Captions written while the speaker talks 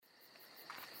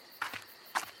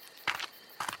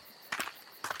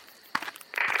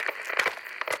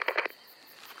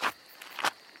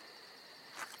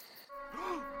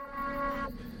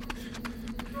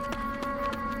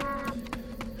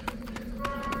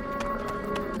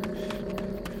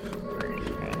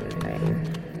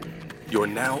You're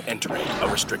now entering a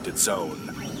restricted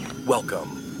zone.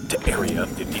 Welcome to Area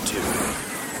 52.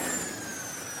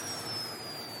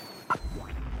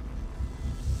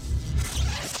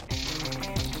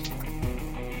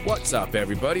 What's up,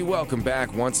 everybody? Welcome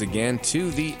back once again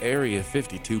to the Area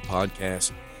 52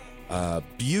 podcast.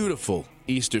 Beautiful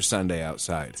Easter Sunday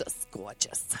outside. Just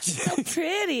gorgeous. So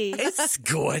pretty. It's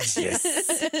gorgeous.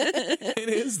 It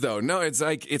is, though. No, it's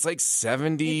like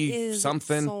 70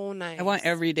 something. So nice. I want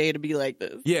every day to be like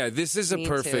this. Yeah, this is Me a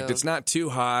perfect. too. It's not too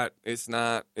hot. It's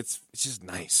not. It's just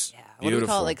nice. Yeah. What Beautiful. do we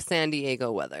call it? Like San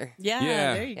Diego weather. Yeah,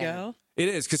 Yeah. there you Yeah. go. It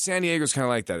is, because San Diego's kind of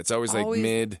like that. It's always like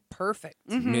mid Perfect.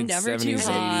 Never too 70s,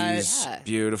 hot. 80s. Yeah.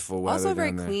 Beautiful weather. Also a very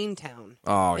down there. clean town.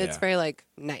 Oh, It's yeah. very like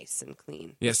nice and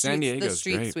clean. Yeah, The San streets- Diego's The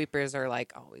street great. sweepers are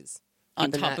like always On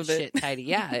keeping top that of it. shit tidy.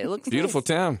 Yeah, it looks Beautiful nice.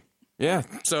 town. Yeah.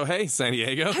 So, hey, San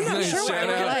Diego. I'm not sure why Shout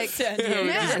we're out. like, San Diego.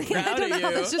 man, Just proud I don't of know.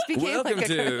 you. This just became Welcome like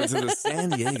a to the San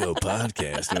Diego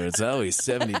podcast, where it's always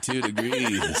 72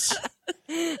 degrees.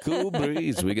 Cool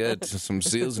breeze. We got some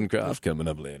seals and craft coming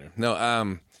up later. No,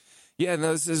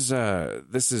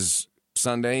 this is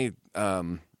Sunday,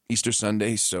 Easter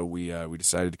Sunday. So we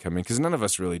decided to come in because none of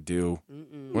us really do.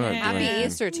 We're not Happy doing anything.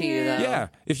 Easter to you, though. Yeah,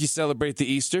 if you celebrate the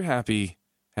Easter, happy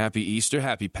Easter,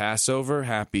 happy Passover,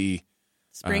 happy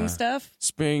Spring stuff.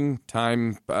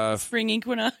 springtime Spring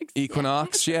equinox.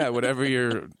 equinox. Yeah, whatever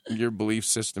your belief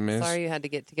system is. Sorry you had to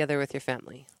get together with your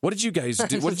family. What did you guys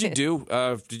do? What did you do?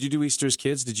 Did you do Easter as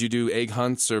kids? Did you do egg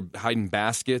hunts or hide in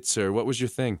baskets or what was your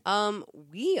thing?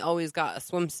 We always got a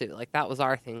swimsuit. Like that was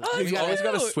our thing. Oh, you always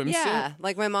got a cute. swimsuit? Yeah,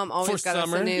 like my mom always For got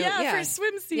summer? us a new. Yeah, for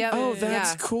swim season. Yeah. Oh,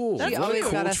 that's Yeah. cool. That's She what always a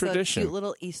cool got us tradition. a cute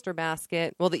little Easter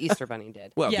basket. Well, the Easter bunny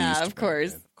did, Well, the Yeah, Easter of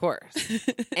course. bunny. of course.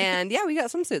 And yeah, we got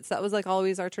swimsuits. That was like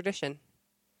always our tradition.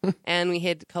 And we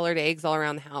hid colored eggs all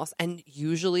around the house. And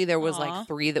usually there was Aw. like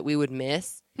 3 that we would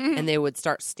miss, and they would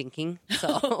start stinking.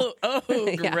 So Oh,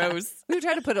 Yeah. gross. we would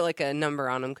try to put like a number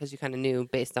on them because you kind of knew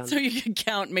based on. So you could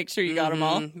count, make sure you got them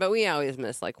all. But we always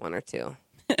missed like 1 or 2.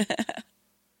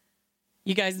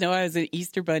 You guys know I was an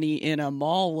Easter bunny in a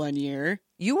mall one year.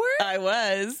 You were? I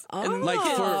was. Oh. And Like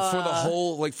for the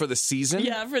whole, like for the season?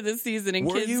 yeah, for the season. And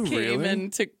Were kids you came really?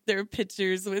 and took their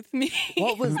pictures with me.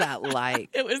 What was that like?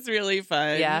 It was really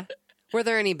fun. Yeah. Were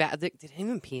there any bad? Did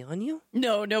anyone pee on you?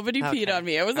 No, nobody Okay. peed on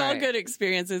me. It was All all right. good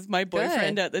experiences. My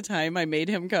boyfriend at the time, I made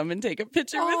him come and take a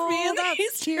picture with me in the that's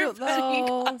Easter cute, bunny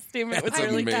though. costume. It was That's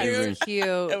really amazing. cute.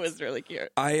 Cute. It was really cute.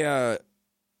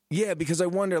 Yeah, because I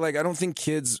wonder, like, I don't think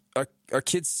kids are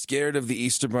kids scared of the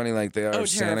Easter bunny like they are Oh, of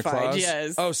Santa terrified, Claus?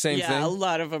 yes. Oh, same yeah, thing. a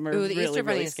lot of them are Ooh, the really, Easter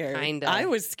bunny really is scared. kinda- I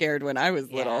was scared when I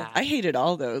was little. Yeah. I hated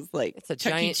all those. Like It's a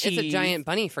Chuck E. giant. It's a Cheese. giant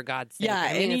bunny for God's sake. Yeah,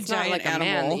 I mean, any it's not giant like a man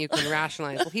animal. that you can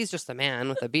rationalize. Well, he's just a man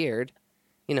with a beard.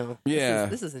 You know. Yeah.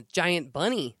 This is a giant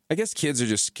bunny. I guess kids are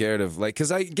just scared of, like,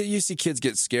 because you see kids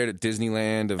get scared at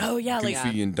Disneyland of Oh, yeah, like-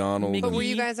 Goofy and Donald. Mickey. But and- were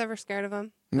you guys ever scared of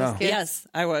him? No. As kids? Yes,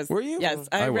 I was. Were you? Yes,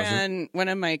 I I wasn't. ran. One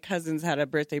of my cousins had a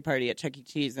birthday party at Chuck E.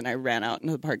 Cheese, and I ran out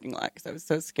into the parking lot because I was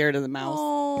so scared of the mouse.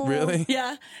 Oh. Really?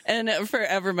 Yeah, and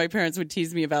forever my parents would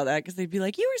tease me about that because they'd be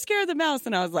like, "You were scared of the mouse,"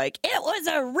 and I was like, "It was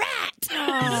a rat."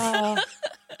 Oh.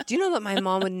 Do you know that my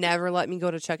mom would never let me go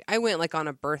to Chuck? I went like on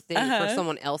a birthday for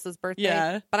someone else's birthday.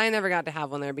 Yeah. But I never got to have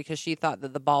one there because she thought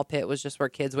that the ball pit was just where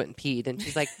kids went and peed. And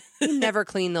she's like, you never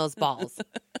clean those balls.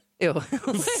 Ew.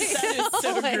 That is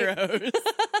so Like- gross.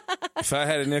 If I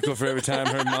had a nickel for every time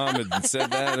her mom had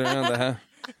said that around the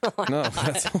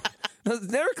house. No,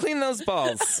 never clean those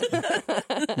balls.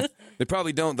 They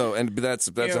probably don't, though, and that's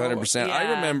 100%. I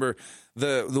Yeah. remember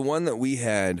the one that we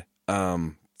had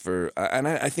and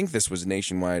I think this was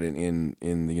nationwide in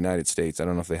the United States. I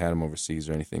don't know if they had them overseas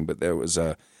or anything, but there was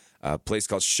a place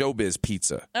called Showbiz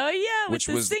Pizza. Oh yeah, with Which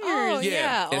the was- singers. Oh,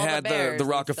 yeah. it all had the the bears and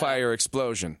Rock-afire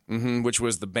Explosion, which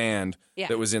was the band Yeah.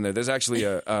 that was in there. There's actually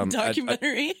a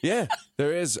Documentary. yeah,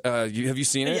 there is. Have you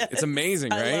seen it? Yes, It's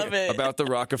amazing, I right? love it. About the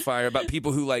Rock-afire, about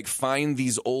people who like find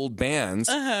these old bands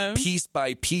piece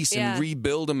by piece Yeah. and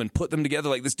rebuild them and put them together.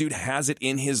 Like this dude has it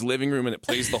in his living room and it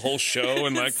plays the whole show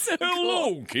and like, so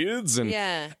hello, kids, and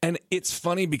Yeah. and it's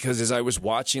funny because as I was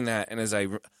watching that and as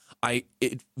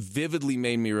it vividly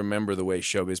made me remember the way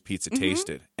Showbiz Pizza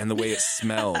tasted and the way it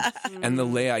smelled and the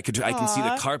way I can see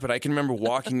the carpet. I can remember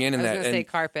walking in and I was that gonna and say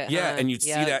carpet, yeah, huh? and you'd see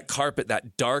Yep. that carpet,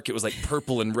 that dark. It was like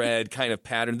purple and red kind of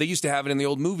pattern. They used to have it in the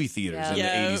old movie theaters Yeah. in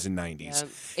Yeah. the 80s and 90s.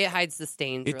 It hides the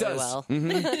stains It really does. well.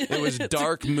 It was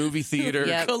dark movie theater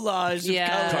Yep. Collage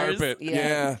Yeah. of colors. carpet. Yeah.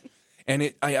 Yeah.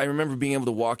 And I remember being able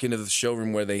to walk into the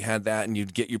showroom where they had that, and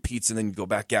you'd get your pizza, and then you'd go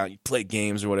back out, and you'd play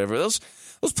games or whatever.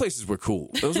 those places were cool.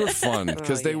 Those were fun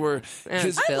because they were. And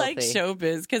Cause, I like filthy.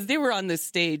 showbiz because they were on the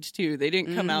stage too. They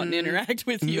didn't come out and interact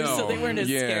with you, so they weren't as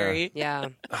scary. Yeah.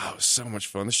 oh, it was so much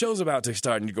fun. The show's about to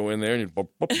start, and you go in there, and you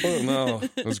no,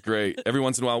 it was great. Every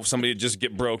once in a while, somebody would just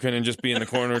get broken and just be in the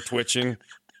corner twitching,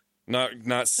 not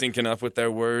syncing up with their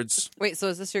words. Wait, so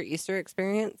is this your Easter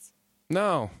experience?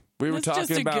 No, we were It's talking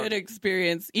just a about good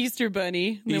experience. Easter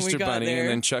Bunny. Then Easter we got Bunny, there. and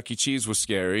then Chuck E. Cheese was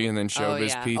scary, and then Showbiz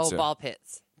yeah. Pizza. Oh, ball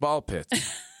pits. Ball pits.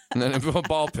 And then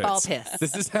ball pits. Ball piss.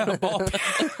 This is how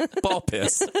ball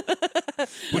piss.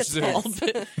 Which is Ball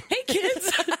pit. Hey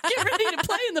kids, get ready to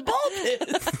play in the ball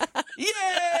pit.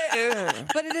 yeah.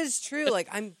 But it is true. Like,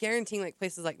 I'm guaranteeing, like,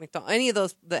 places like McDonald's, any of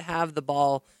those that have the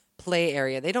ball play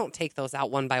area, they don't take those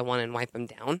out one by one and wipe them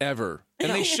down. Ever.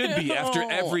 And they should be after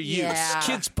every use. Yeah.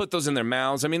 Kids put those in their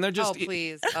mouths. I mean, they're just. Oh,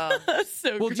 please.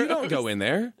 So Well, you don't gross. go in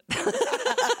there.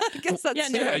 I guess that's Yeah,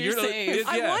 no, true. you're safe.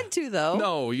 I want to, though.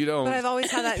 No, you don't. But I've always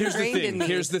had that Here's the ingrained in thing. me.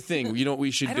 Here's the thing. You know what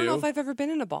we should I don't do? know if I've ever been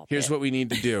in a ball Here's pit. what we need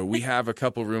to do. We have a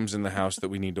couple rooms in the house that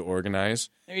we need to organize.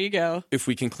 There you go. If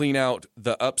we can clean out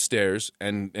the upstairs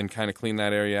and kind of clean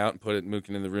that area out and put it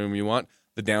mooking in the room you want,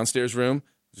 the downstairs room,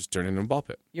 just turn it into a ball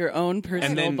pit. Your own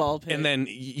personal ball pit. And then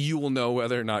you will know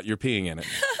whether or not you're peeing in it.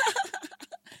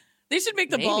 they should make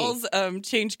the Maybe. balls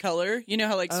change color. You know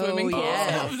how like swimming balls yeah.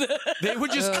 have the They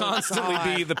would just constantly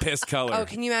be the piss color. Oh,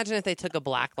 can you imagine if they took a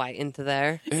black light into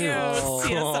there?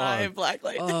 CSI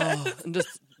blacklight. Oh, and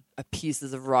just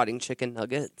pieces of rotting chicken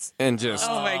nuggets. And just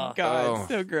Oh my god, Oh.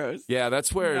 so gross. yeah,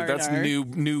 that's where Nar, that's nar.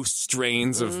 new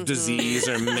strains of disease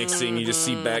are mixing. You just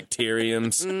see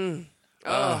bacteriums.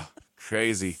 Oh,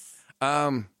 crazy.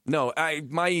 No,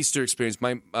 my Easter experience.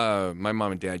 My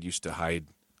mom and dad used to hide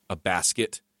a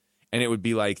basket, and it would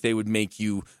be like they would make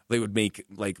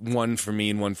like one for me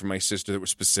and one for my sister that were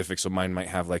specific. So mine might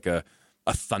have like a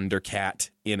Thundercat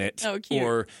in it. Oh,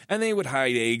 cute. And they would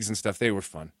hide eggs and stuff. They were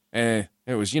fun. It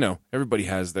was, everybody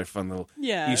has their fun little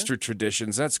Yeah. Easter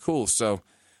traditions. That's cool. So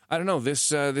I don't know.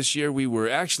 This year we were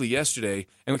actually yesterday,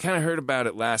 and we kind of heard about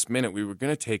it last minute. We were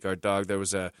going to take our dog. There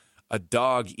was a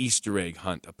dog Easter egg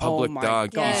hunt, a public my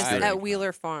dog God. Yes, Easter egg at hunt,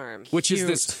 Wheeler Farm. which is Cute.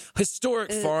 this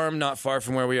historic farm not far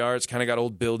from where we are. It's kind of got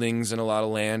old buildings and a lot of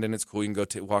land, and it's cool. You can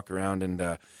go walk around,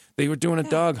 and they were doing a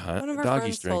dog hunt, One of a our dog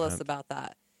friends Easter egg told us hunt. about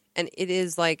that. And it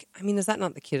is like, I mean, is that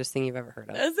not the cutest thing you've ever heard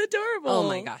of? That's adorable. Oh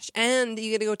my gosh. And you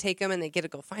get to go take them and they get to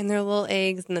go find their little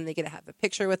eggs and then they get to have a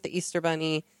picture with the Easter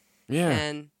bunny. Yeah.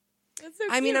 And That's so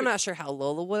I mean, cute. I'm not sure how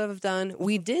Lola would have done.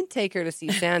 We did take her to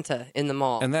see Santa in the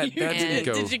mall. And that You didn't did.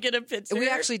 go. Did you get a picture? we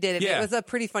actually did it. Yeah. It was a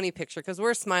pretty funny picture because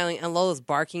we're smiling and Lola's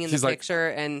barking in She's the like- picture,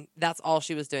 and that's all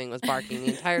she was doing was barking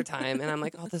the entire time. And I'm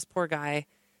like, oh, this poor guy.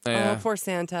 Yeah. Oh, poor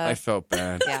Santa. I felt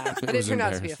bad. yeah, but it was turned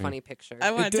out to be a embarrassing. funny picture. I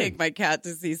want It to did. take my cat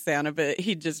to see Santa, but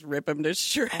he'd just rip him to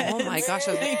shreds. Oh my gosh,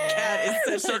 I was- my cat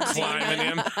is such Start a climbing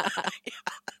him.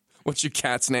 What's your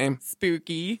cat's name?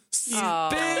 spooky.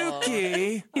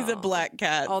 Spooky. He's a black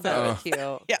cat. Oh, that so- was cute.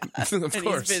 yeah, Of and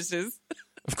course. he's vicious.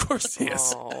 Of course he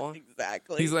is. Oh.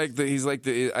 Exactly. He's like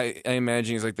the. I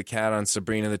imagine he's like the cat on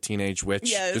Sabrina the Teenage Witch,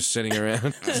 Yes. just sitting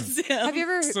around. That's him. Have you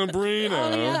ever? Sabrina.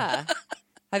 Oh yeah.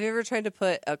 Have you ever tried to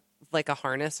put a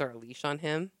harness or a leash on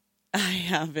him? I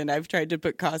haven't. I've tried to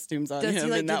put costumes on Does him,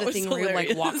 he like and do that the was thing hilarious. where he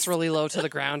like walks really low to the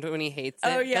ground when he hates it?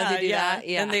 Oh yeah, Does he do yeah. that?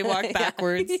 Yeah. And they walk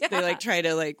backwards. Yeah. They like try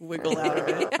to like wiggle out of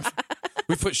it.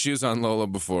 We put shoes on Lola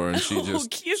before, and she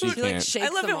just cute. she He, like, can't. shakes I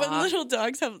love them it when off. little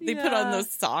dogs have they put on Yeah. those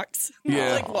socks. Yeah.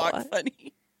 They like walk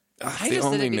funny. I They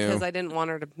just did only it because knew. I didn't want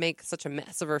her to make such a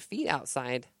mess of her feet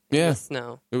outside in Yeah. the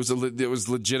snow. It was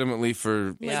legitimately for.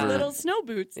 Like Yeah. for- little snow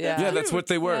boots. Yeah. yeah, that's what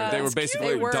they were. Yeah, they were that's basically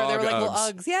They were. dog They were like little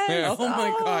Uggs. Uggs. Yes. Yeah. Oh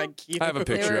my god, cute. I have a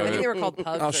They picture were, I of think it. they were called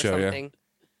pugs I'll or show ya. something.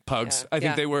 Pugs. Yeah. I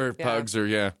think they were Yeah. pugs, or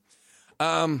yeah.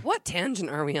 What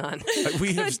tangent are we on?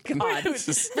 We have. God.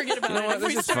 Forget about You know it. what? If This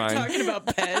we is start fine. talking about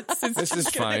pets, it's This is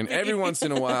just gonna fine. be Every once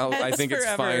in a while, I pets think it's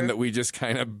forever. fine that we just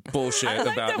kind of bullshit I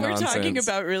like about that we're nonsense. talking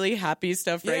about really happy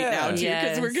stuff right Yeah. now too, because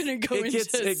Yes. we're gonna go into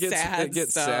sad it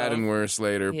gets stuff. sad and worse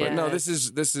later. But no, Yes.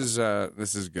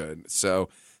 this is good. So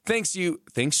thank you,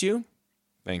 thank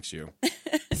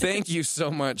you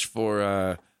so much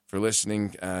for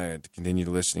listening. To continue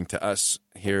to listening to us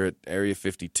here at Area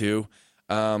 52.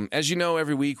 As you know,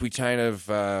 every week we kind of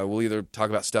we'll either talk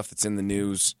about stuff that's in the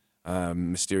news,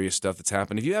 mysterious stuff that's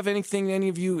happened. If you have anything, any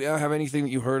of you have anything that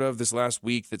you heard of this last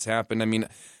week that's happened? I mean,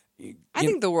 I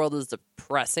think the world is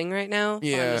depressing right now. So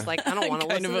Yeah. I'm just like, I don't want to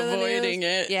Kind listen of to the avoiding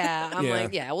news. it. Yeah, I'm Yeah.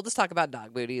 like, we'll just talk about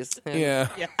dog booties. yeah,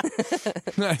 Yeah.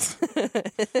 nice.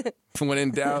 When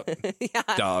in doubt,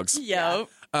 dogs. Yep.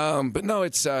 But no,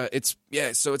 it's so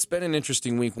it's been an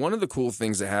interesting week. One of the cool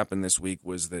things that happened this week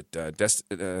was that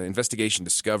Investigation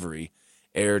Discovery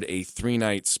aired a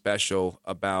 3-night special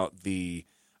about the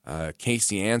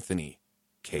Casey Anthony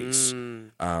case,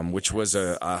 which was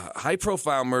a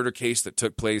high-profile murder case that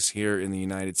took place here in the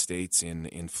United States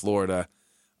in Florida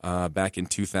back in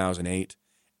 2008.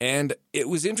 And it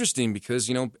was interesting because,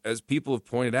 you know, as people have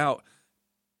pointed out,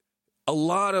 a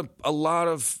lot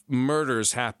of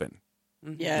murders happen.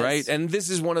 Yes. Right? And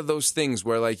this is one of those things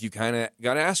where, like, you kind of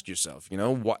got to ask yourself, you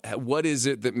know, what is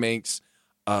it that makes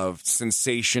a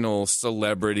sensational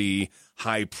celebrity,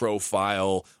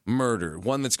 high-profile murder?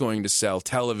 One that's going to sell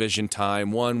television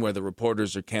time, one where the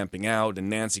reporters are camping out and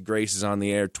Nancy Grace is on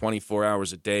the air 24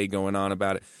 hours a day going on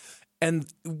about it. And,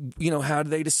 you know, how do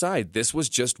they decide? This was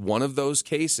just one of those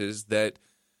cases that,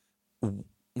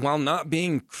 while not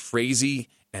being crazy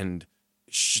and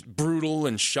brutal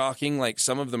and shocking like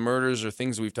some of the murders or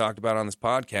things we've talked about on this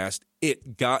podcast,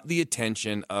 it got the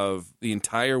attention of the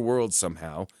entire world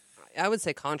somehow. I would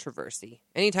say controversy.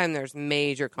 Anytime there's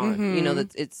major, you know,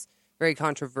 that it's very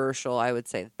controversial, I would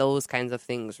say those kinds of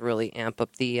things really amp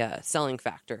up the selling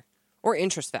factor or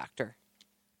interest factor.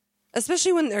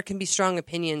 Especially when there can be strong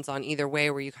opinions on either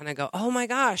way where you kind of go, oh my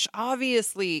gosh,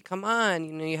 obviously, come on.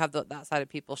 You know, you have that side of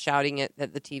people shouting it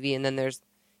at the TV, and then there's,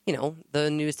 you know, the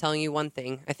news telling you one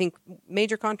thing. I think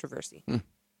major controversy.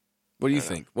 What do you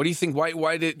think? What do you think?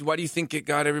 Why do you think it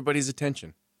got everybody's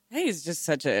attention? I think it's just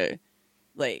such a,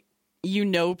 like, you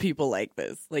know, people like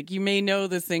this. Like, you may know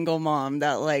the single mom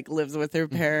that, like, lives with her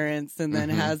parents and then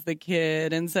has the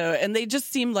kid. And they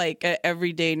just seem like an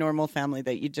everyday normal family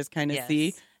that you just kind of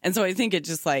see. And so I think it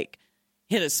just, like,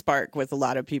 hit a spark with a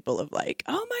lot of people of, like,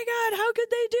 oh my God, how could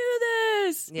they do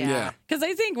this? Yeah. Because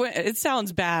I think it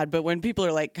sounds bad, but when people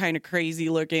are, like, kind of crazy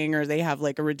looking or they have,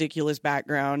 like, a ridiculous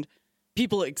background,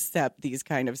 people accept these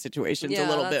kind of situations a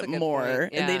little bit more.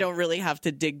 Yeah. And they don't really have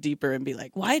to dig deeper and be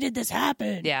like, why did this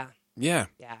happen? Yeah,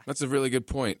 that's a really good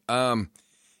point. And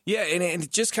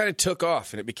it just kind of took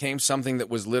off, and it became something that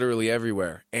was literally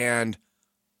everywhere. And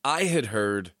I had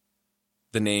heard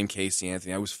the name Casey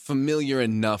Anthony. I was familiar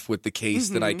enough with the case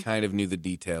that I kind of knew the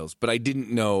details, but I didn't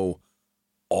know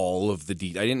all of the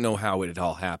details. I didn't know how it had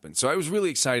all happened. So I was really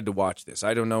excited to watch this.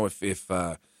 I don't know if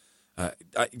were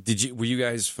you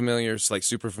guys familiar, like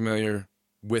super familiar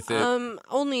with it?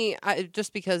 Only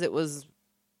just because it was,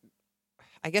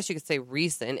 I guess you could say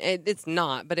recent. It's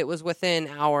not, but it was within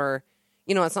our,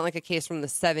 you know, it's not like a case from the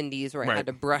 70s where I had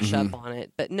to brush up on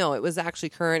it. But no, it was actually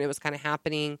current. It was kind of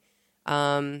happening.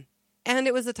 And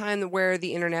it was a time where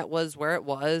the internet was where it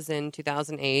was in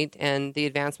 2008 and the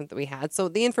advancement that we had. So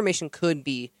the information could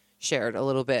be shared a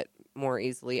little bit more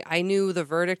easily. I knew the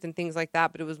verdict and things like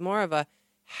that, but it was more of a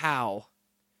how.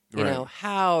 You know,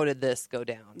 how did this go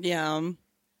down? Yeah.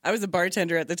 I was a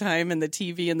bartender at the time, and the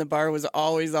TV in the bar was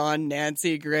always on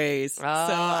Nancy Grace. So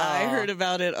I heard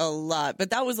about it a lot.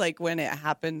 But that was like when it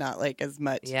happened, not like as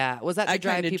much. Yeah. Was that to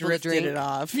drive people to drink? It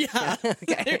off. Yeah.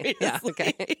 Okay. Yeah.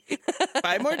 Okay.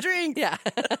 Buy more drinks. Yeah.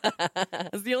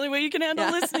 That's the only way you can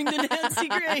handle listening to Nancy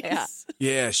Grace.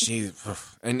 Yeah, she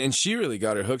and she really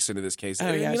got her hooks into this case.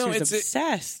 Oh, yeah, you know, she's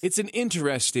obsessed. It's an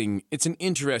interesting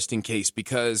case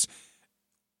because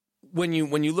when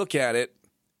you look at it,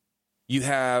 you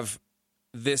have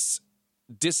this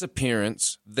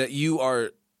disappearance that you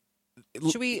are.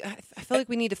 Should we? I feel like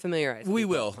we need to familiarize. We people.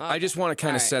 will. Okay. I just want to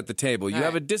kind of set the table. You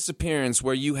have a disappearance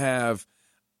where you have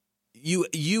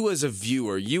you as a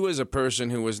viewer, you as a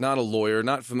person who is not a lawyer,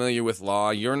 not familiar with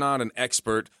law, you're not an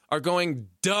expert, are going,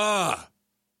 duh,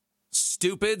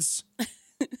 stupids,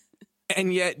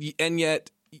 and yet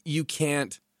you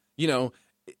can't. You know,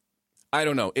 I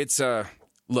don't know. It's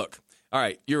look. All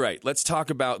right, you're right. Let's talk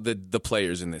about the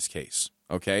players in this case,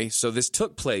 okay? So this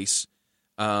took place,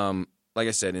 like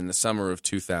I said, in the summer of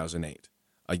 2008.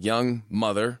 A young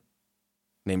mother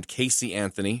named Casey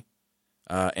Anthony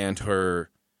and her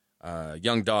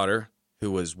young daughter,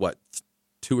 who was,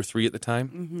 2 or 3 at the time?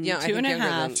 Mm-hmm. Yeah,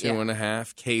 2.5.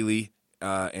 2.5. Kaylee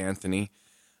Anthony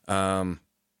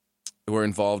were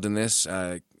involved in this,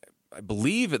 I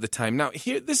believe, at the time. Now,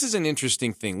 this is an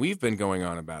interesting thing. We've been going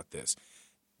on about this.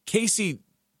 Casey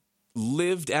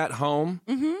lived at home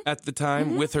at the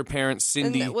time with her parents,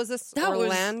 Cindy. And was this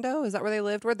Orlando? Is that where they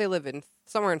lived? Where'd they live in?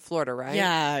 Somewhere in Florida, right?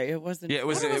 Yeah, it wasn't. Yeah, it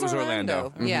was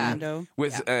Orlando. Yeah. Orlando.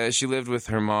 With she lived with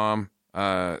her mom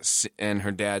and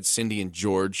her dad, Cindy and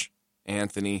George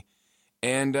Anthony,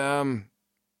 and on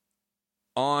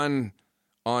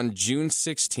June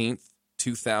 16th,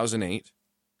 2008,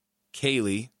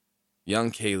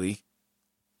 young Kaylee,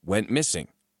 went missing,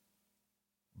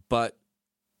 but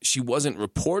she wasn't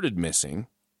reported missing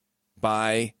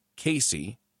by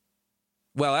Casey.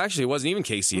 Well, actually, it wasn't even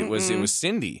Casey. It was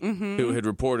Cindy who had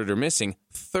reported her missing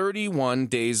 31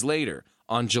 days later,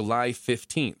 on July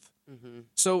 15th.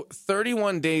 So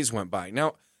 31 days went by.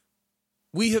 Now,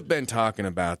 we have been talking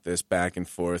about this back and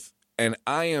forth, and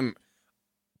I'm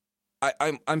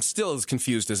still as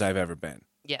confused as I've ever been.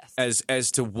 Yes.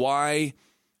 As to why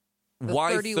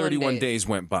 31 days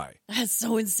went by. That's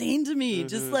so insane to me.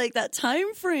 Just like that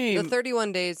time frame. The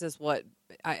 31 days is what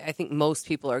I think most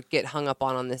people get hung up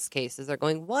on this case. Is they're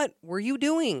going, what were you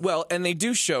doing? Well, and they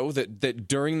do show that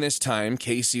during this time,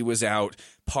 Casey was out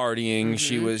partying.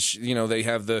 She was, they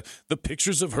have the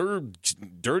pictures of her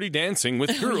dirty dancing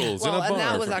with girls in a bar. And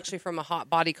that was actually from a hot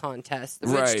body contest,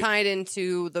 which tied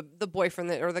into the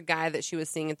boyfriend or the guy that she was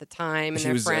seeing at the time, and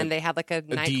their friend. They had like a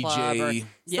nightclub DJ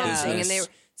or something, and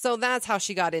so that's how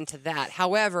she got into that.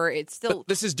 However, it's still... But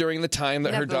this is during the time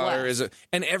that her daughter is...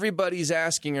 and everybody's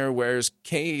asking her, where's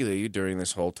Kaylee during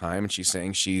this whole time? And she's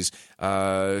saying she's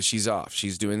off.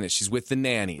 She's doing this. She's with the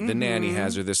nanny. The nanny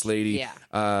has her, this lady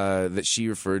that she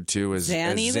referred to as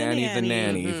Zanny the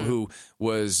nanny, who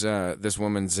was this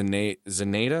woman,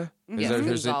 Zenaida?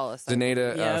 Gonzalez.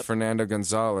 Zenaida Fernando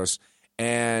Gonzalez.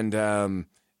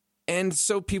 And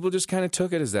so people just kind of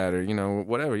took it as that, or,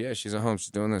 whatever. Yeah, she's at home.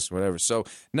 She's doing this, whatever. So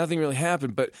nothing really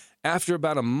happened. But after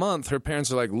about a month, her parents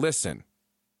are like, listen,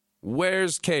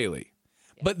 where's Kaylee?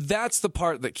 Yeah. But that's the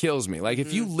part that kills me. Like,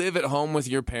 if you live at home with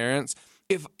your parents,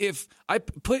 if I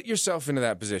put yourself into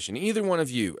that position, either one of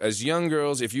you, as young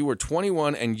girls, if you were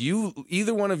 21 and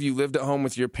either one of you lived at home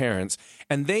with your parents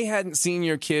and they hadn't seen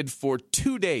your kid for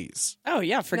 2 days. Oh,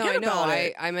 yeah, forget about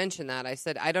it. I mentioned that. I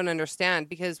said, I don't understand,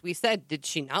 because we said, did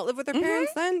she not live with her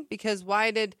parents then? Because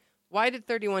why did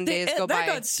 31 days go by? That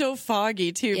got so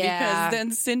foggy, too, because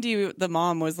then Cindy, the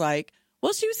mom, was like,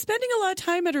 well, she was spending a lot of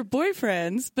time at her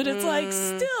boyfriend's, but it's like,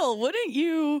 still, wouldn't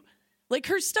you... Like,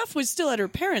 her stuff was still at her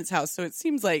parents' house, so it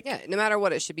seems like... Yeah, no matter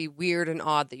what, it should be weird and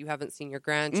odd that you haven't seen your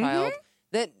grandchild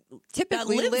that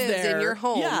typically lives in your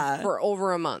home for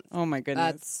over a month. Oh, my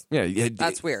goodness.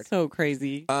 That's weird. So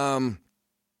crazy. And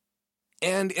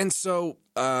so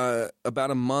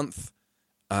about a month,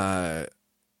 I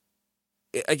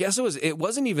guess it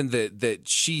wasn't even that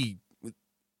she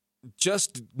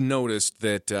just noticed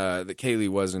that Kaylee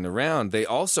wasn't around. They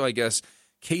also, I guess...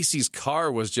 Casey's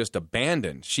car was just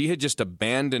abandoned. She had just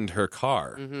abandoned her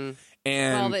car,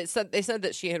 and they said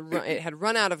that it had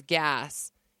run out of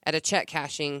gas at a check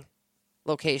cashing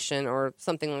location or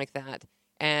something like that,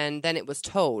 and then it was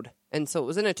towed, and so it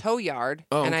was in a tow yard.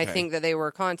 Oh, and I think that they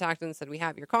were contacted and said, "We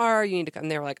have your car. You need to come."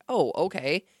 And they were like, "Oh,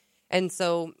 okay." And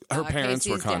so her parents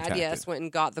Casey's were contacted. Dad, went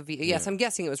and got the vehicle. Yes, I'm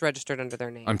guessing it was registered under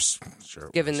their name. I'm sure,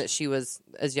 given that she was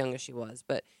as young as she was,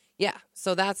 but. Yeah,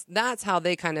 so that's how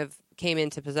they kind of came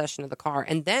into possession of the car.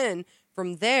 And then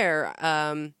from there,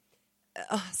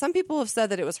 some people have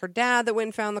said that it was her dad that went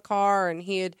and found the car, and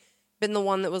he had been the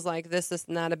one that was like this,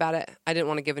 and that about it. I didn't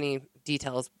want to give any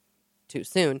details too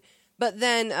soon. But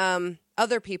then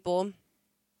other people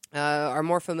are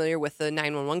more familiar with the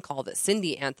 911 call that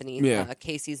Cindy Anthony,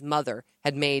 Casey's mother,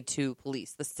 had made to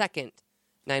police, the second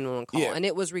 911 call, and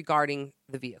it was regarding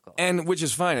the vehicle. And which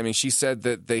is fine. I mean, she said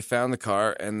that they found the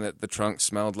car and that the trunk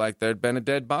smelled like there'd been a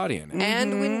dead body in it.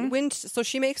 And so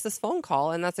she makes this phone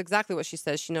call, and that's exactly what she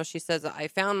says. She says, I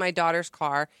found my daughter's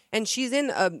car, and she's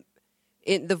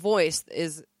the voice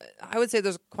is, I would say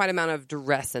there's quite an amount of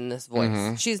duress in this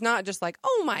voice. She's not just like,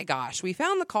 oh my gosh, we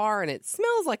found the car and it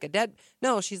smells like a dead.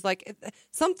 No, she's like,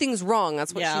 something's wrong.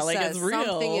 That's what she says. It's real.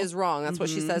 Something is wrong. That's what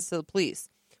she says to the police.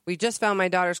 We just found my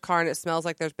daughter's car and it smells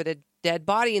like there's been a dead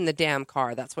body in the damn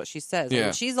car. That's what she says. Yeah.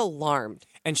 And she's alarmed.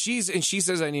 And she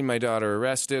says, I need my daughter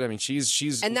arrested. I mean,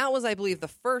 she's. And that was, I believe, the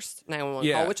first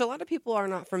 911 call, which a lot of people are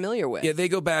not familiar with. Yeah, they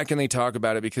go back and they talk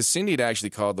about it because Cindy had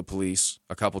actually called the police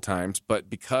a couple times, but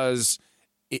because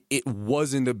it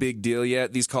wasn't a big deal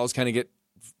yet, these calls kind of get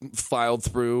filed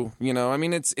through. I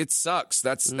mean, it sucks.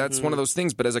 That's one of those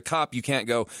things. But as a cop, you can't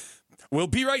go, we'll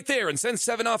be right there and send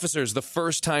 7 officers the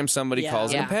first time somebody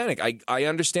calls in a panic. I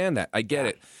understand that. I get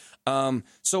it.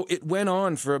 So it went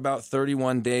on for about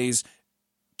 31 days.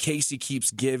 Casey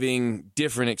keeps giving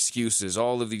different excuses,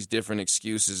 all of these different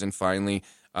excuses, and finally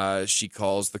she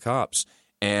calls the cops.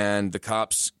 And the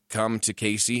cops come to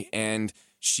Casey, and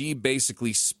she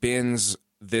basically spins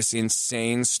this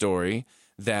insane story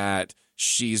that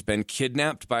she's been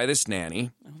kidnapped by this nanny.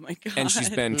 Oh, my God. And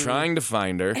she's been trying to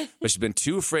find her, but she's been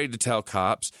too afraid to tell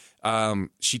cops.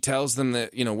 She tells them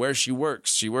that, where she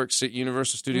works. She works at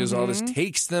Universal Studios, all this.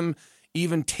 Takes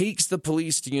the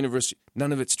police to Universal.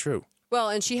 None of it's true. Well,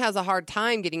 and she has a hard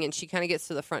time getting in. She kind of gets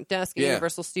to the front desk at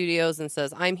Universal Studios and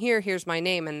says, I'm here. Here's my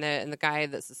name. And the guy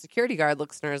that's the security guard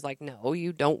looks at her and is like, no,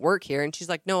 you don't work here. And she's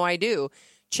like, no, I do.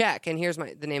 check, and here's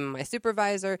the name of my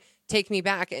supervisor, take me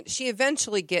back. And she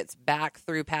eventually gets back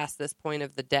through past this point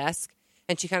of the desk,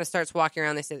 and she kind of starts walking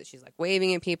around. They say that she's like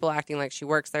waving at people, acting like she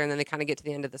works there, and then they kind of get to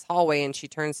the end of this hallway, and she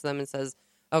turns to them and says,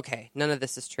 okay, none of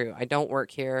this is true. I don't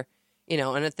work here.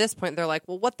 And at this point they're like,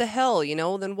 well, what the hell,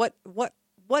 then what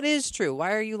is true?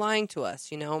 Why are you lying to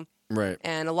us, Right.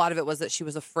 And a lot of it was that she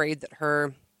was afraid that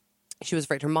her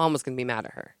mom was going to be mad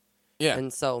at her. Yeah.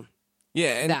 And so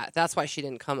yeah, and that's why she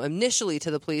didn't come initially to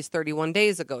the police 31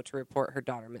 days ago to report her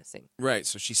daughter missing. right.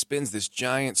 So she spins this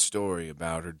giant story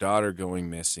about her daughter going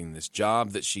missing, this job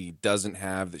that she doesn't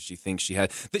have, that she thinks she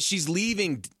had, that she's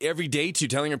leaving every day to,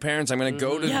 telling her parents, I'm going to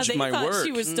go to they my thought work.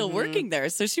 she was still working there,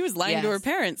 so she was lying to her Yes.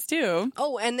 parents too.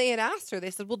 Oh, and they had asked her,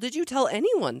 they said, well, did you tell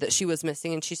anyone that she was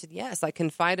missing? And she said, yes, I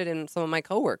confided in some of my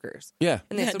coworkers. Yeah.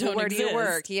 And they That said, well, don't where do you exist.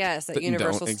 work? Yes, at That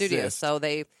Universal don't Studios. exist. So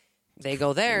they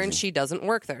go there, and she doesn't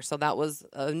work there. So that was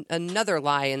another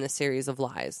lie in the series of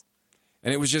lies.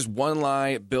 And it was just one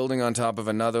lie building on top of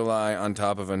another lie on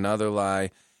top of another lie.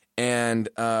 And,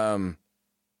 and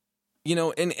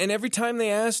every time they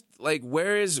asked, like,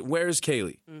 where is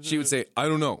Kaylee? She would say, I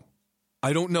don't know.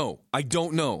 I don't know. I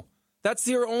don't know. That's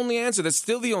her only answer. That's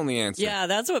still the only answer. Yeah,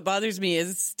 that's what bothers me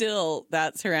is still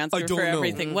that's her answer I don't for know.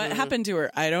 everything. What happened to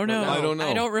her? I don't know. I don't know.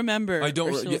 I don't remember. I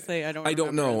don't. Or she'll say, I don't. I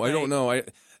don't know. remember." I don't know.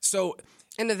 So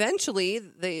And eventually,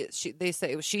 they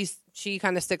say she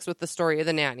kind of sticks with the story of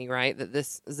the nanny, right? That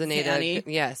this Zenaida, Nanny?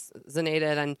 yes,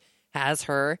 Zenaida then has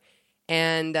her,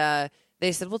 and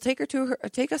they said, "Well, take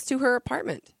us to her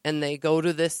apartment." And they go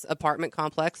to this apartment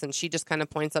complex, and she just kind of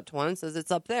points up to one and says,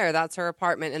 "It's up there. That's her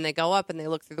apartment." And they go up and they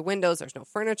look through the windows. There's no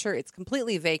furniture. It's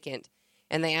completely vacant.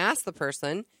 And they ask the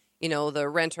person, the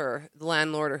renter, the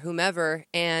landlord, or whomever,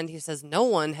 and he says no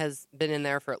one has been in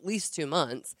there for at least 2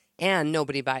 months. And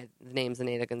nobody by the name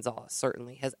Zenaida Gonzalez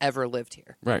certainly has ever lived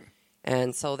here. right.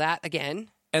 And so that, again...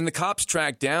 And the cops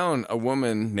tracked down a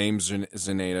woman named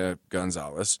Zenaida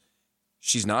Gonzalez.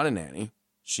 She's not a nanny.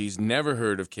 She's never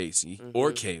heard of Casey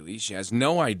or Kaylee. She has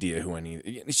no idea who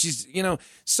any... She's,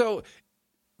 So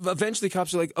eventually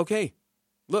cops are like, okay,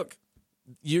 look,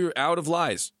 you're out of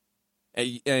lies.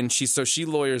 And she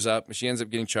lawyers up. She ends up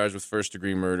getting charged with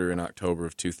first-degree murder in October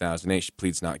of 2008. She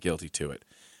pleads not guilty to it.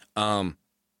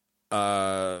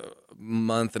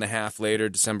 Month and a half later,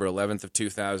 December 11th of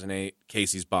 2008,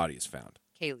 Casey's body is found.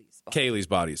 Kaylee's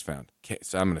body is found.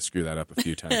 So I'm going to screw that up a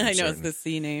few times. I know certain. it's the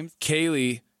C names.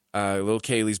 Kaylee, little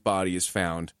Kaylee's body is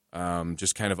found,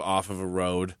 just kind of off of a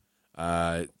road.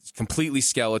 It's completely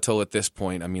skeletal at this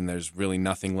point. I mean, there's really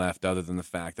nothing left other than the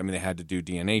fact. I mean, they had to do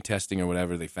DNA testing or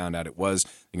whatever. They found out they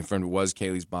confirmed it was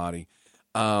Kaylee's body.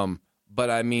 But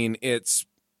I mean, it's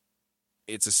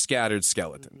a scattered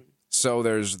skeleton. So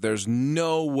there's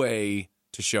no way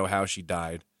to show how she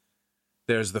died.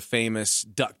 There's the famous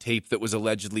duct tape that was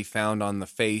allegedly found on the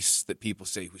face that people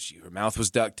say her mouth was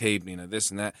duct taped,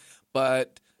 this and that.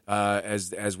 But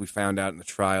as we found out in the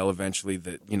trial, eventually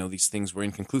that these things were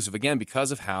inconclusive again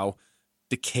because of how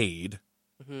decayed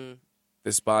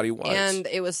this body was. And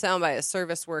it was found by a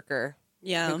service worker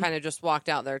Yeah. who kind of just walked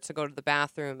out there to go to the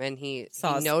bathroom, and he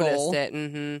Saw a noticed skull. it.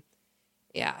 Mm-hmm.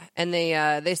 Yeah, and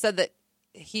they said that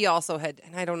he also had,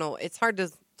 and I don't know, it's hard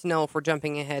to know if we're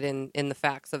jumping ahead in the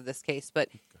facts of this case, but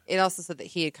it also said that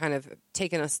he had kind of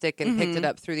taken a stick and picked it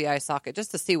up through the eye socket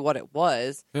just to see what it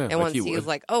was. Yeah, and like once he he would. was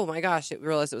like, oh my gosh, it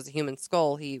realized it was a human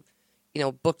skull, he,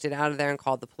 booked it out of there and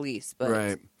called the police. But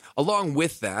right. Along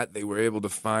with that, they were able to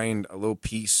find a little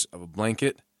piece of a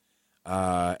blanket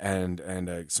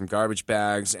and some garbage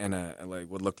bags and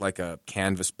what looked like a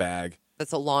canvas bag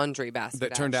that's a laundry basket.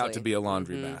 that turned out to actually. be a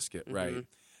laundry basket, right?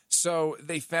 So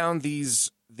they found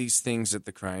these things at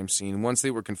the crime scene. Once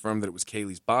they were confirmed that it was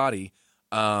Kaylee's body,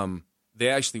 they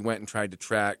actually went and tried to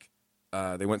track.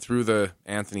 They went through the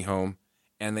Anthony home,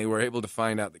 and they were able to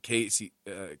find out that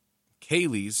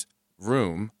Kaylee's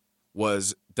room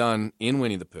was done in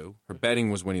Winnie the Pooh. Her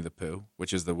bedding was Winnie the Pooh,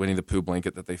 which is the Winnie the Pooh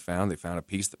blanket that they found. They found a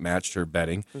piece that matched her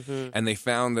bedding, and they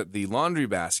found that the laundry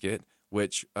basket,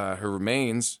 which her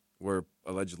remains were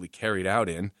allegedly carried out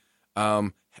in,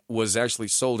 was actually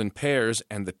sold in pairs,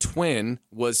 and the twin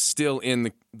was still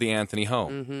in the Anthony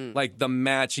home. Like the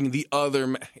matching, the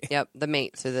other... Yep, the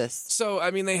mate to this. So,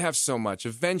 I mean, they have so much.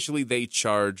 Eventually, they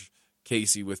charge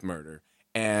Casey with murder.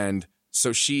 And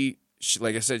so she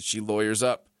like I said, she lawyers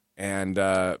up. And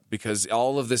because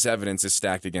all of this evidence is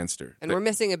stacked against her. And we're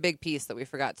missing a big piece that we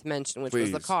forgot to mention, which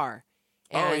was the Please. car.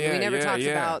 And yeah, we never yeah, talked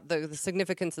yeah. about the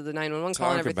significance of the 911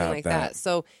 call and Talk everything about like that. that.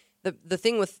 So the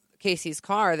thing with Casey's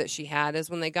car that she had is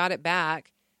when they got it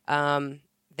back,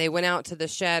 they went out to the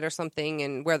shed or something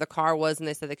and where the car was, and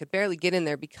they said they could barely get in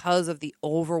there because of the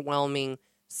overwhelming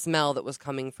smell that was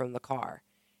coming from the car.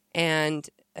 And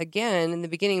again, in the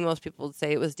beginning, most people would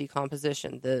say it was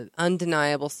decomposition, the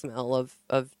undeniable smell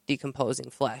of decomposing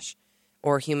flesh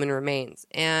or human remains.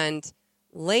 And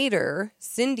later,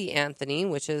 Cindy Anthony,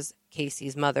 which is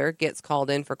Casey's mother, gets called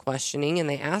in for questioning, and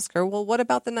they ask her, well, what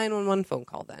about the 911 phone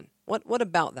call then? What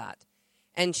about that?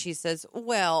 And she says,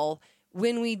 well,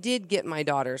 when we did get my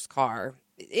daughter's car,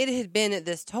 it had been at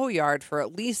this tow yard for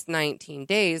at least 19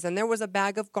 days, and there was a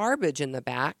bag of garbage in the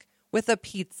back with a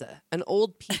pizza, an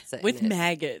old pizza with in it.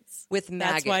 maggots. With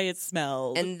maggots. That's why it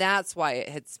smelled. And that's why it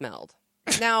had smelled.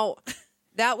 Now,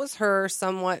 that was her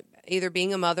somewhat either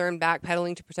being a mother and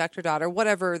backpedaling to protect her daughter,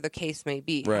 whatever the case may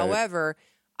be. Right. However,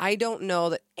 I don't know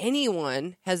that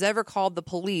anyone has ever called the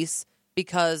police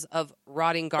because of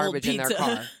rotting garbage in their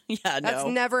car. Yeah, That's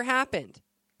no. never happened.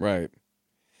 Right.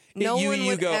 No one you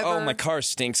would go, ever, oh, my car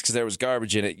stinks because there was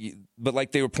garbage in it. But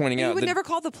like they were pointing You out, would that, never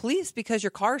call the police because your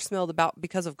car smelled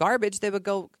because of garbage. They would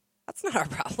go, that's not our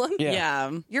problem.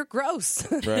 Yeah. You're gross.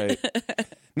 Right.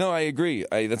 No, I agree.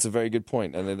 That's a very good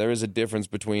point. And there is a difference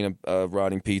between a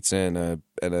rotting pizza and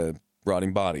a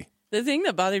rotting body. The thing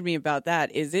that bothered me about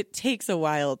that is it takes a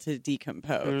while to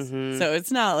decompose. So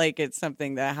it's not like it's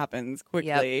something that happens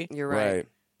quickly. Yep, you're right.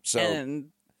 So.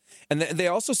 And they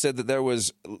also said that there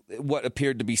was what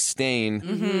appeared to be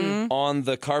stain on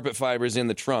the carpet fibers in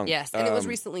the trunk. Yes, and it was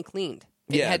recently cleaned.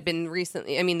 It yeah. had been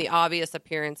recently. I mean, the obvious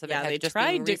appearance of Yeah, it they had just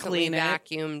tried been to recently clean it.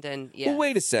 vacuumed, and Well,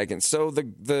 wait a second. So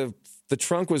the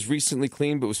trunk was recently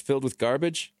cleaned, but was filled with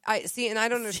garbage. I see, and I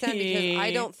don't understand because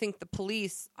I don't think the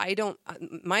police. I don't.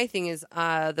 My thing is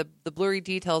the blurry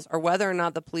details are whether or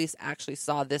not the police actually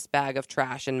saw this bag of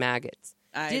trash and maggots.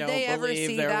 I Did don't they ever believe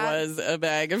see there that? was a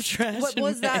bag of trash. What and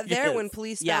was that there maggots. when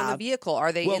police Yeah. found the vehicle?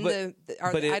 Are they in the?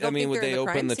 Are, But I don't think would they're they in the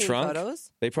open crime the scene trunk?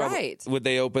 photos. They probably right. would.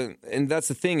 They open, and that's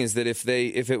the thing is that if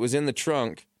it was in the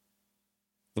trunk,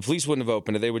 the police wouldn't have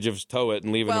opened it. They would just tow it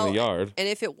and leave it in the yard. And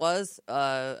if it was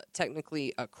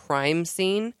technically a crime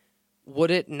scene,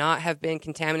 would it not have been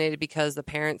contaminated because the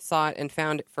parents saw it and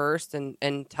found it first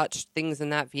and touched things in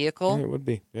that vehicle? Yeah, it would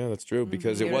be. Yeah, that's true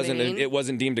because You it know what I wasn't mean? it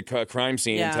wasn't deemed a crime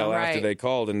scene Yeah, until after right. they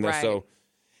called, and Right. so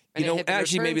And it had been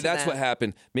actually maybe returned to that's what them.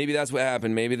 happened. Maybe that's what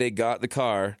happened. Maybe they got the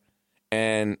car,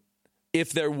 and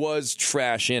if there was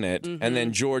trash in it, and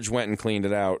then George went and cleaned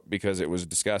it out because it was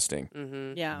disgusting,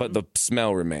 Yeah. but the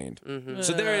smell remained.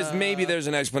 So there's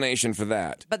an explanation for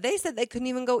that. But they said they couldn't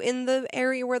even go in the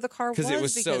area where the car was 'Cause it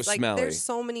was so because, like, smelly. there's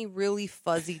so many really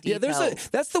fuzzy Yeah, details.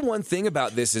 that's the one thing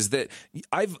about this is that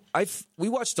we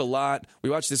watched a lot. We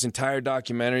watched this entire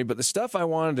documentary, but the stuff I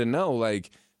wanted to know,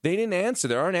 like, they didn't answer.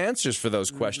 There aren't answers for those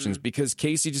questions because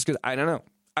Casey just goes, I don't know.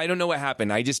 I don't know what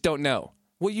happened. I just don't know.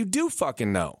 Well, you do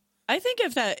fucking know. I think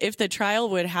if the trial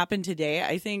would happen today,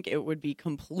 I think it would be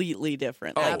completely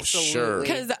different. Oh, Absolutely. sure.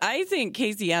 Because I think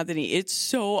Casey Anthony, it's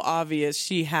so obvious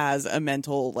she has a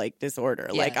mental disorder.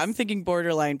 Like Yes. I'm thinking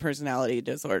borderline personality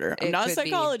disorder. I'm It not a could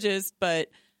be. psychologist, but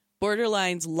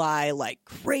borderlines lie like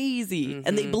crazy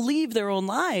and they believe their own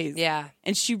lies. Yeah.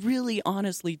 And she really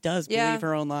honestly does Yeah. believe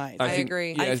her own lies. I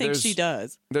agree. yeah, I think there's- she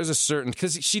does. There's a certain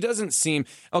because she doesn't seem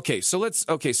okay. So let's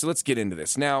get into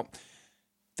this now.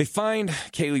 They find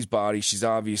Kaylee's body. She's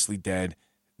obviously dead.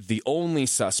 The only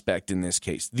suspect in this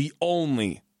case,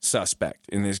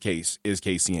 is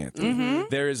Casey Anthony.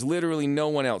 There is literally no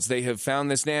one else. They have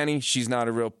found this nanny. She's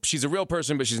a real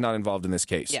person, but she's not involved in this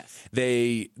case. Yes.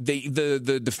 The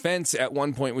defense at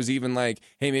one point was even like,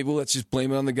 hey, maybe let's just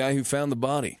blame it on the guy who found the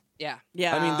body. Yeah.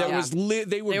 Yeah. I mean, there was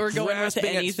they were going with grasping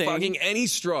at anything. fucking any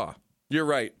straw. You're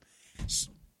right.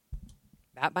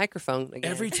 That microphone again.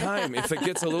 Every time, if it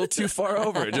gets a little too far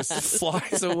over, it just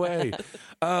flies away.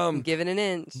 Given an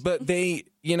inch. But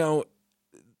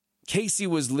Casey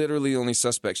was literally the only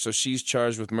suspect, so she's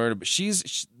charged with murder. But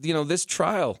this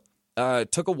trial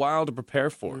took a while to prepare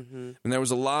for, and there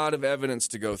was a lot of evidence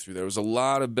to go through. There was a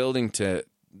lot of building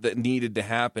that needed to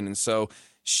happen, and so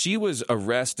she was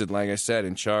arrested, like I said,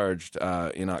 and charged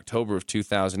in October of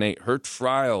 2008. Her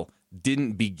trial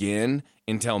didn't begin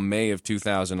until May of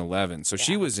 2011, so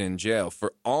she was in jail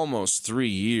for almost 3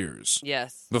 years.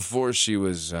 Yes. Before she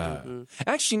was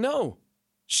actually no,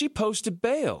 she posted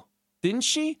bail, didn't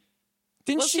she?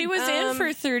 Well, she was in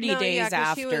for 30 no, days yeah,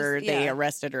 'cause she after was- they yeah.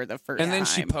 arrested her the first time. and then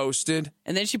she posted,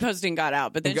 And then she posted and got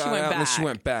out, but then got she went out, back. and then she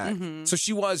went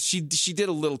back. So she did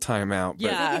a little time out.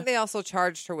 But Yeah. I think they also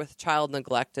charged her with child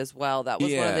neglect as well. That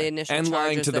was one of the initial and charges.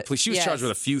 lying to the that- police. She was yes. charged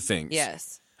with a few things.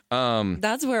 Yes.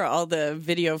 That's where all the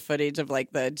video footage of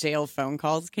the jail phone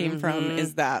calls came from,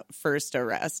 is that first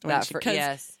arrest. When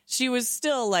Yes. she was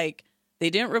still they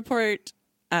didn't report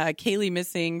Kaylee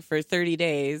missing for 30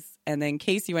 days. and then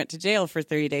Casey went to jail for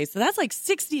 30 days. So that's like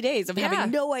 60 days of Yeah.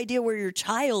 having no idea where your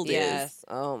child is. Yes.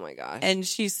 Oh my gosh. And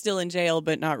she's still in jail,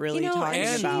 but not really talking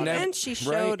and about never- it. and she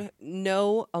showed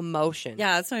no emotion.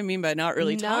 Yeah, that's what I mean by not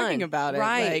really talking None. about it.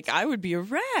 Right. Like, I would be a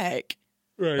wreck.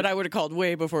 Right. But I would have called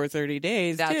way before 30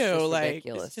 days, That's too. just like,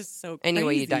 ridiculous. It's just so crazy.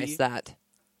 Anyway, you dice that.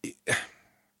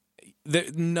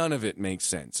 None of it makes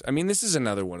sense. I mean, this is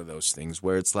another one of those things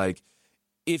where it's like,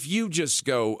 if you just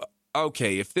go,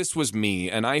 okay, if this was me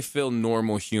and I feel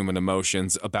normal human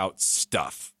emotions about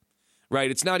stuff, right?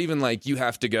 It's not even like you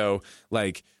have to go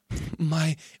like,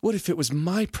 what if it was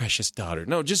my precious daughter?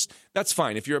 No, just, that's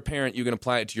fine. If you're a parent, you can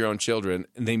apply it to your own children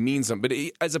and they mean something. But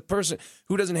as a person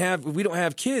who we don't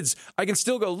have kids, I can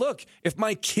still go, look, if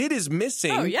my kid is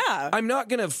missing, Oh, yeah. I'm not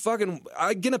going to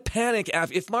I'm going to panic.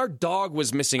 If our dog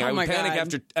was missing, Oh, I would my panic God.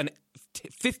 after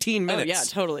 15 minutes. Oh, yeah,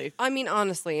 totally. I mean,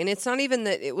 honestly, and it's not even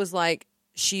that it was like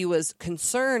she was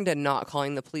concerned and not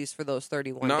calling the police for those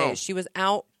 31 No. days. She was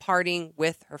out partying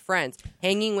with her friends,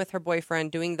 hanging with her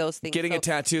boyfriend, doing those things. Getting So- a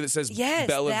tattoo that says Yes,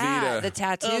 Bella that, Vita. the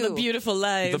tattoo. Oh, the beautiful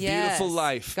life. The beautiful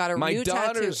life. Got a My new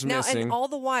daughter's tattoo. Now, missing. and all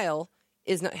the while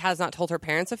has not told her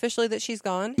parents officially that she's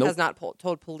gone. Nope. Has not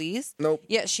told police. Nope.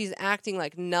 Yet she's acting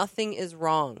like nothing is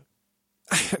wrong.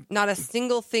 Not a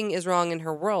single thing is wrong in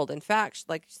her world. In fact,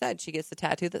 like you said, she gets the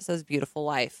tattoo that says "beautiful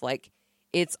life." Like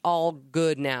it's all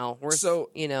good now.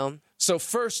 So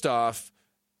first off,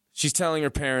 she's telling her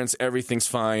parents everything's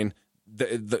fine.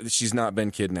 She's not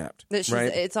been kidnapped. That she's,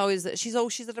 right? It's always that she's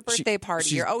at a birthday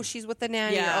party, or she's with the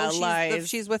nanny, Yeah, or lies.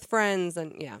 she's with friends,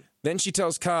 and yeah. Then she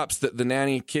tells cops that the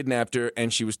nanny kidnapped her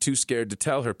and she was too scared to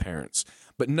tell her parents.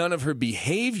 But none of her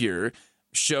behavior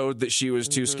showed that she was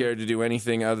too scared to do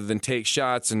anything other than take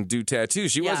shots and do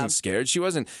tattoos. She Yeah. wasn't scared. She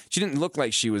didn't look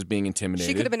like she was being intimidated.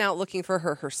 She could have been out looking for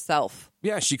her herself.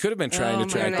 Yeah, she could have been trying Oh to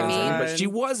track my those in, but God. she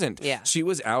wasn't. Yeah. She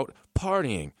was out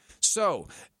partying. So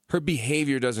her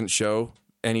behavior doesn't show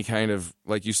any kind of,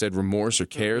 like you said, remorse or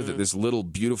care that this little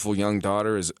beautiful young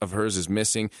daughter of hers is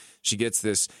missing. She gets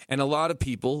this, and a lot of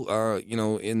people,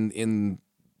 on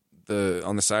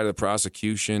the side of the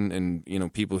prosecution,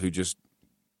 and people who just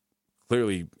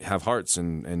clearly have hearts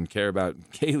and care about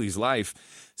Kaylee's life,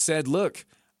 said, look,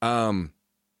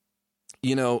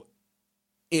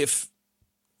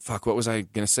 what was I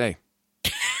going to say?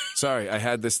 Sorry, I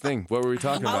had this thing. What were we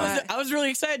talking about? I was really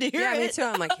excited to hear Yeah, it. me too.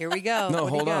 I'm like, here we go. No, What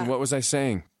do you hold on. got? What was I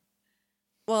saying?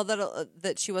 Well,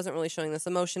 that she wasn't really showing this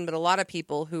emotion, but a lot of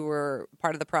people who were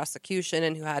part of the prosecution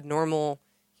and who had normal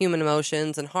human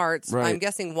emotions and hearts, Right. I'm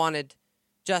guessing wanted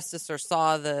justice or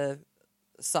saw the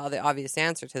obvious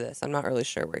answer to this. I'm not really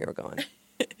sure where you were going.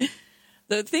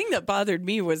 The thing that bothered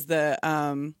me was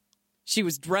she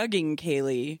was drugging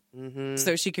Kaylee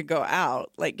so she could go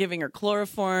out, like giving her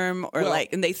chloroform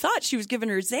and they thought she was giving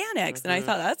her Xanax. And I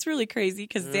thought that's really crazy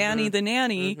because Zanny the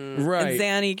nanny Right. and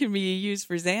Zanny can be used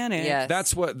for Xanax. Yes.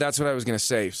 That's what I was going to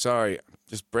say. Sorry,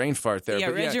 just brain fart there. Yeah,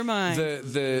 But read your mind.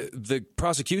 The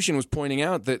prosecution was pointing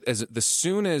out that as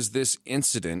soon as this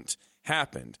incident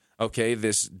happened, okay,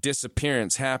 this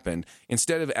disappearance happened,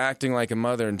 instead of acting like a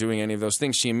mother and doing any of those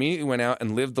things, she immediately went out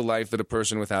and lived the life that a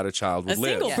person without a child would A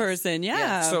live. single Yes. person, yeah.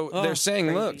 Yeah. So Oh, they're saying,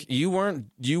 crazy. look, you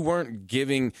weren't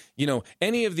giving,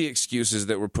 any of the excuses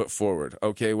that were put forward.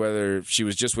 Okay, whether she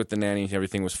was just with the nanny,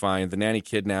 everything was fine. The nanny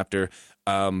kidnapped her.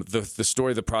 The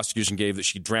story the prosecution gave that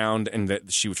she drowned and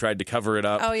that she tried to cover it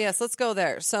up. Oh, yes, let's go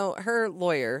there. So her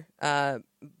lawyer,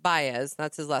 Baez,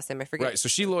 that's his last name. I forget. Right, so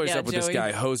she lawyers Yeah, up with this Joey.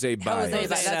 guy, Jose Baez. Jose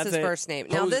Baez, that's his it. first name.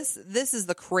 Now, Jose- this is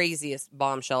the craziest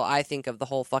bombshell, I think, of the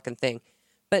whole fucking thing.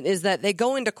 But is that they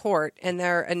go into court, and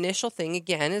their initial thing,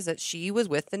 again, is that she was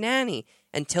with the nanny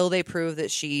until they prove that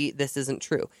this isn't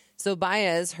true. So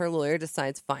Baez, her lawyer,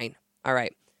 decides, fine, all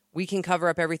right, we can cover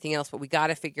up everything else, but we got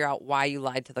to figure out why you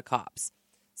lied to the cops.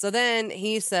 So then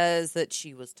he says that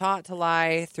she was taught to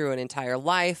lie through an entire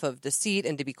life of deceit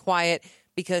and to be quiet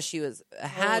because she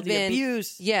had the been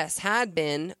abuse. Yes, had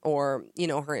been, or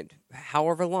her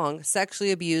however long,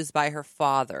 sexually abused by her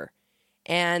father.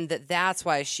 And that's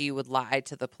why she would lie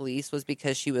to the police, was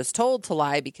because she was told to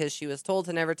lie, because she was told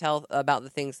to never tell about the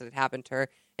things that had happened to her.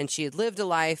 And she had lived a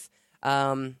life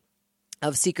of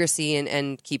secrecy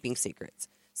and keeping secrets.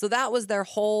 So that was their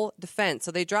whole defense.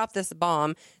 So they dropped this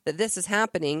bomb that this is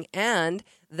happening, and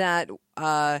that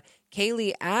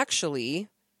Kaylee actually,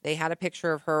 they had a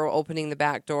picture of her opening the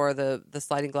back door, the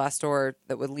sliding glass door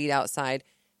that would lead outside.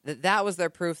 That was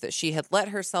their proof that she had let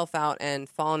herself out and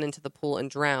fallen into the pool and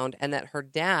drowned, and that her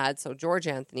dad, so George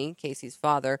Anthony, Casey's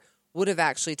father, would have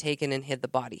actually taken and hid the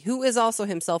body, who is also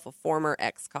himself a former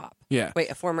ex-cop. Yeah. Wait,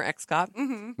 a former ex-cop?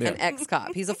 Mm-hmm. Yeah. An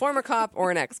ex-cop. He's a former cop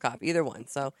or an ex-cop, either one.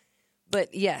 So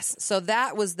But yes, so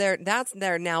that's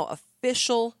their now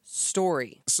official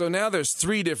story. So now there's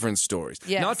 3 different stories.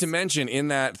 Yes. Not to mention in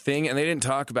that thing, and they didn't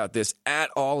talk about this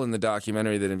at all in the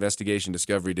documentary that Investigation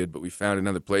Discovery did, but we found in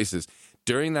other places.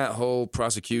 During that whole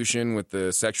prosecution with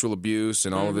the sexual abuse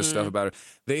and all of this stuff about her,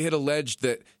 they had alleged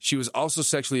that she was also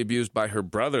sexually abused by her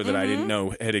brother that I didn't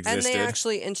know had existed.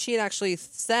 And she had actually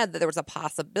said that there was a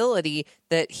possibility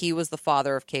that he was the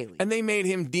father of Kaylee. And they made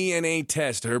him DNA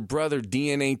test, her brother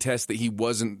DNA test that he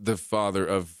wasn't the father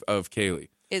of Kaylee.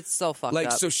 It's so fucked Like,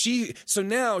 up. so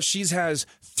now she has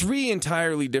 3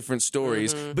 entirely different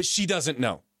stories, but she doesn't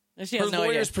know. She Her has no lawyers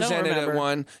idea. Don't presented at remember.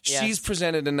 one, Yes. she's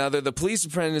presented another, the police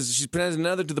she's presented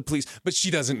another to the police, but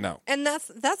she doesn't know. And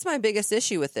that's my biggest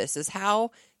issue with this is how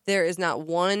there is not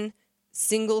one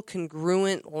single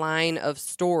congruent line of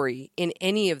story in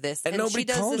any of this. And nobody she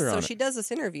does called this, her on so it. she does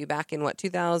this interview back in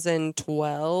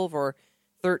 2012 or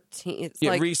 13. It's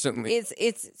Yeah, like, recently.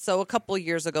 It's so a couple of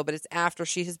years ago, but it's after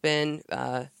she has been.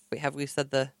 We said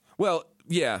the. Well,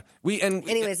 yeah,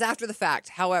 Anyways, after the fact,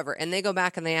 however, and they go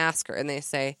back and they ask her and they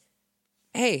say,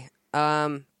 "Hey,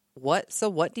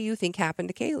 what do you think happened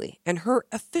to Kaylee?" And her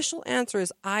official answer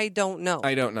is, "I don't know."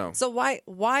 I don't know. So why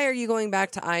are you going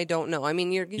back to I don't know? I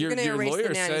mean, you're going to your erase the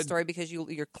lawyer nanny said- story because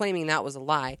you're claiming that was a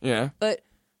lie. Yeah. But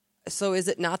so is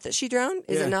it not that she drowned?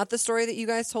 Is Yeah. it not the story that you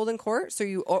guys told in court? So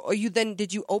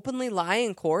did you openly lie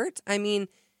in court? I mean,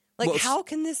 like Well, how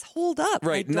can this hold up?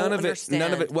 Right, I don't none of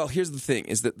understand. it. Well, here's the thing: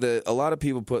 is that a lot of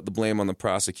people put the blame on the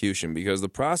prosecution because the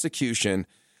prosecution,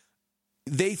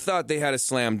 they thought they had a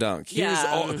slam dunk.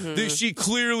 Yeah. She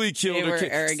clearly killed They her were kid.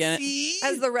 arrogant. See?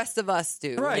 As the rest of us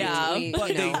do. Right. Yeah,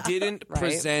 But they didn't right?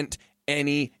 present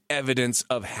any evidence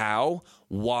of how,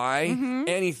 why,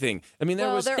 anything. I mean, there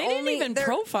Well, was. their They didn't only, even their,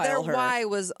 profile their her. why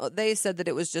was they said that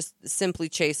it was just simply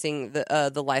chasing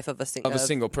the life of a single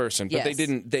Single person, but they yes.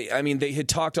 didn't. They had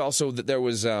talked also that there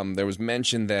was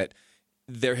mention that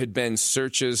there had been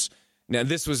searches. Now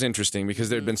this was interesting because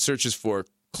there had been searches for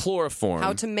chloroform,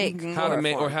 how to make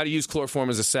or how to use chloroform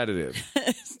as a sedative,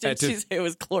 Did she say it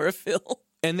was chlorophyll?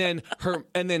 and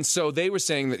then so they were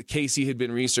saying that Casey had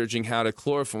been researching how to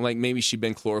chloroform, like maybe she'd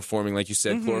been chloroforming, like you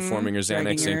said, chloroforming or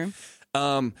Xanaxing.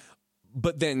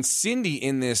 But then Cindy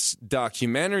in this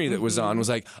documentary that was on was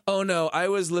like, "Oh no, I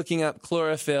was looking up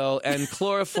chlorophyll and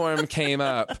chloroform came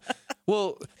up."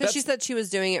 Well, Because she said she was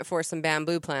doing it for some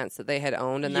bamboo plants that they had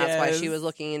owned, and that's why she Yes. was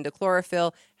looking into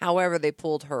chlorophyll. However, they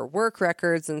pulled her work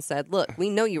records and said, "Look, we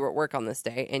know you were at work on this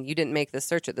day, and you didn't make this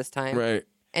search at this time, right.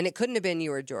 and it couldn't have been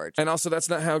you or George." And also, that's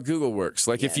not how Google works.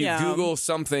 Like, if you Yeah. Google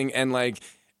something and like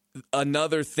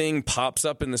another thing pops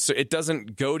up in the, it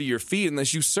doesn't go to your feed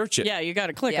unless you search it. Yeah, you got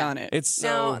to click Yeah. on it. It's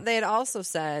so. Now, they had also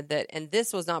said that, and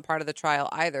this was not part of the trial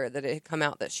either, that it had come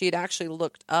out that she had actually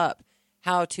looked up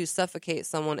how to suffocate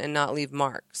someone and not leave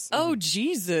marks. Oh,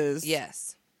 Jesus.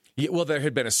 Yes. Yeah, well, there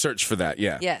had been a search for that.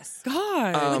 Yeah. Yes.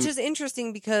 God. Which is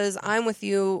interesting because I'm with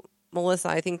you, Melissa.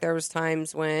 I think there was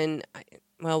times when,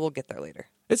 we'll get there later.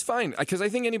 It's fine because I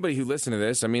think anybody who listened to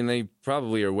this, I mean, they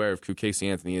probably are aware of who Casey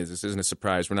Anthony is. This isn't a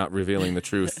surprise. We're not revealing the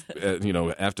truth.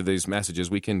 After these messages,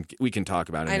 we can talk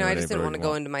about it. I know. I whatever just didn't want to we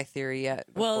go into my theory yet.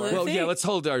 Well, before. Well, yeah. thing- Let's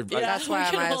hold our. That's why we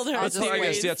I'm. can hold our I'll Let's, just I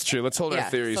guess wait. that's true. Let's hold Yeah, our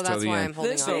theories so till that's the why end. I'm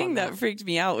holding the off on thing that that. freaked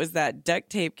me out was that duct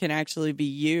tape can actually be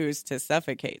used to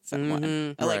suffocate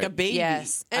someone, like Right. a baby.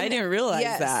 Yes, I didn't realize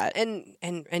yes, that.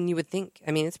 And you would think.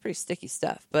 I mean, it's pretty sticky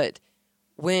stuff. But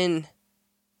when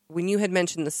you had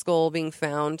mentioned the skull being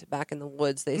found back in the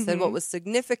woods, they said what was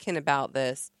significant about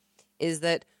this is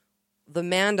that the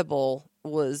mandible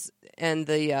was, and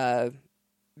the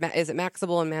is it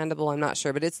maxible and mandible? I'm not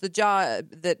sure, but it's the jaw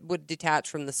that would detach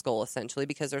from the skull essentially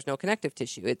because there's no connective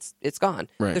tissue. It's gone.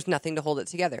 Right. There's nothing to hold it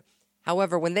together.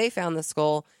 However, when they found the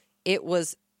skull, it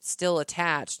was still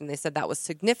attached, and they said that was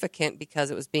significant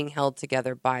because it was being held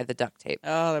together by the duct tape.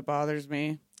 Oh, that bothers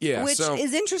me. Yeah. Which so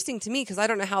is interesting to me because I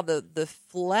don't know how the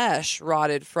flesh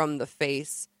rotted from the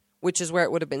face, which is where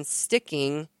it would have been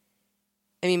sticking.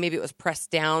 I mean, maybe it was pressed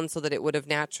down so that it would have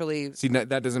naturally. see that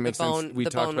doesn't make the bone- sense. We the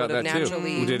talked bone about would that have too.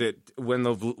 naturally- Who did it when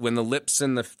the lips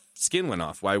and the skin went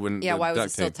off? Why wouldn't? Yeah, the why was it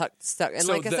duct still tape? stuck? And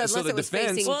So like I the- said, so unless the it was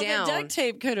defense- facing Well, down. the duct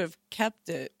tape could have kept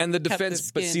it. And the kept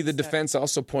defense, but see, the skin defense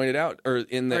also pointed out, or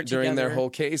during their together. whole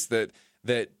case, that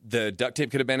the duct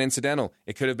tape could have been incidental.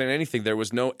 It could have been anything. There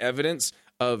was no evidence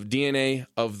of DNA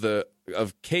of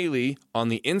Kaylee on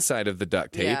the inside of the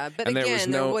duct tape. Yeah, but and again, there was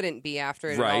there wouldn't be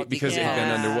after it right all because it had been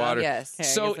decomposed. underwater. Yes. Okay,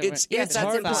 So I guess it's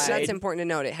hard to say. That's important to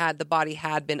note. The body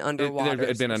had been underwater. It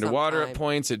had been for some underwater at time.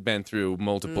 points. It'd been through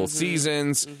multiple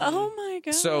seasons. Oh my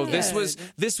god! So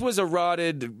this was a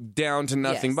rotted down to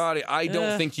nothing Yes. body. I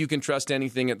don't think you can trust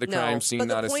anything at the crime scene. But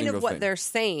Not the a point single of what thing. they're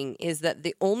saying is that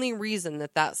the only reason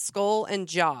that skull and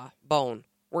jaw bone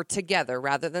were together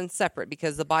rather than separate,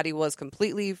 because the body was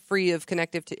completely free of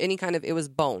connective to any kind of, it was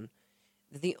bone.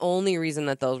 The only reason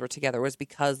that those were together was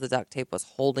because the duct tape was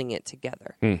holding it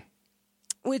together.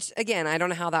 Which, again, I don't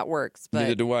know how that works. But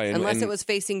Neither do I. unless it was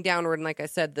facing downward, and like I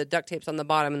said, the duct tape's on the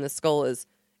bottom and the skull is,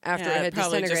 after Yeah, it it had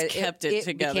probably just disintegrated, kept it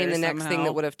together became the next thing somehow.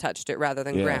 that would have touched it rather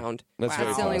than ground. That's very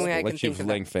That's the only way I possible. can Like think you've of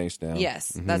laying that. face down.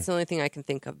 Yes, that's the only thing I can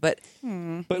think of. But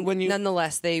But when you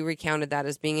nonetheless, they recounted that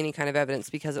as being any kind of evidence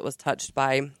because it was touched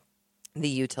by the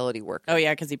utility worker. Oh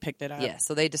yeah, because he picked it up. Yes,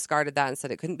 so they discarded that and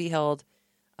said it couldn't be held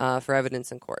for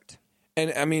evidence in court.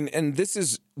 And I mean, and this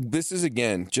is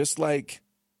again just like,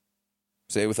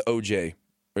 say, with OJ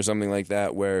or something like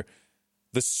that, where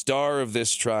the star of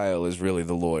this trial is really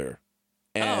the lawyer.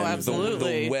 And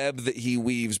absolutely. the web that he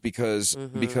weaves because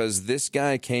this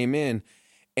guy came in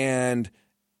and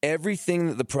everything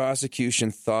that the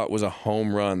prosecution thought was a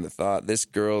home run, that thought this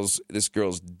girl's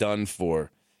done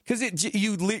for. Because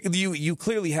you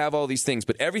clearly have all these things,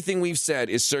 but everything we've said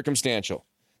is circumstantial.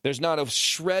 There's not a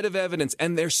shred of evidence,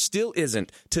 and there still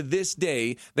isn't to this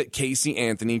day that Casey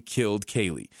Anthony killed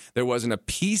Kaylee. There wasn't a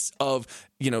piece of,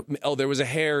 there was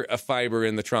a fiber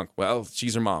in the trunk. Well,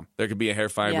 she's her mom. There could be a hair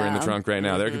fiber in the trunk right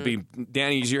now. There could be,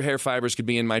 Danny's, your hair fibers could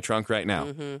be in my trunk right now.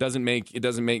 It doesn't make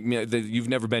me, you've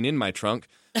never been in my trunk.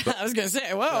 I was gonna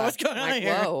say, whoa, what's going on Like,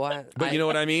 here? whoa. But you know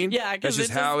what I mean? Yeah, that's because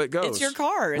just how it goes. It's your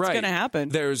car. It's Right. gonna happen.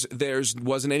 There's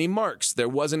wasn't any marks. There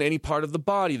wasn't any part of the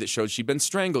body that showed she'd been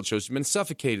strangled, showed she'd been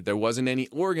suffocated. There wasn't any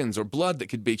organs or blood that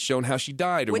could be shown how she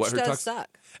died or Which what her does suck.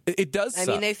 It does I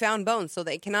suck. mean, they found bones, so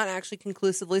they cannot actually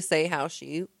conclusively say how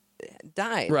she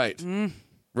died. Right.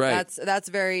 Right. That's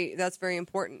very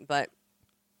important, but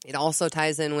it also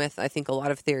ties in with, I think, a lot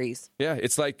of theories. Yeah,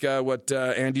 it's like what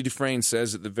Andy Dufresne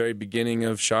says at the very beginning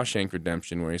of Shawshank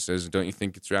Redemption, where he says, "Don't you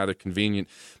think it's rather convenient,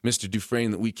 Mr. Dufresne,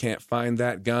 that we can't find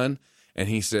that gun?" And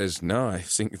he says, "No, I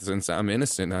think since I'm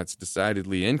innocent, it's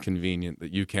decidedly inconvenient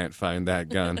that you can't find that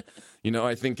gun."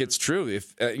 I think it's true.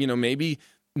 If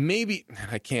maybe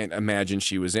I can't imagine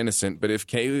she was innocent, but if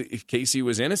Casey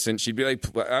was innocent, she'd be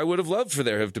like, "I would have loved for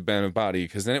there to have been a body,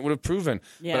 because then it would have proven."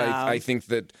 Yeah. But I think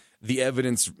that the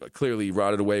evidence clearly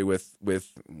rotted away with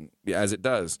as it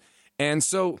does. And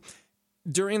so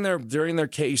during their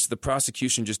case, the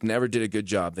prosecution just never did a good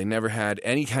job. They never had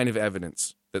any kind of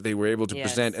evidence that they were able to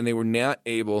present, and they were not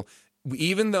able,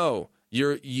 even though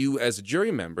you as a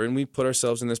jury member, and we put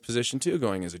ourselves in this position too,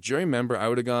 going as a jury member, I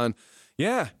would have gone,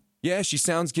 yeah, she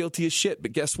sounds guilty as shit,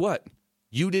 but guess what?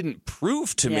 You didn't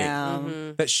prove to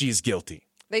me that she's guilty.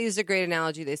 They used a great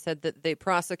analogy. They said that the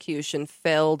prosecution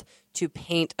failed to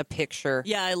paint a picture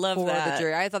Yeah, I love for that. the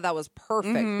jury. I thought that was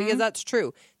perfect because that's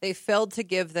true. They failed to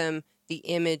give them the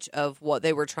image of what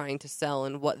they were trying to sell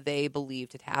and what they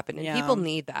believed had happened. And people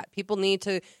need that. People need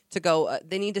to go,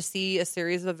 they need to see a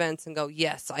series of events and go,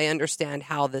 yes, I understand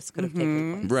how this could have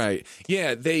taken place. Right.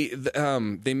 Yeah, they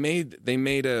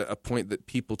made a point that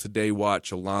people today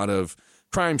watch a lot of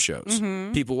crime shows.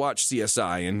 People watch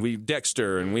CSI and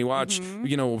Dexter and we watch,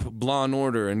 Law and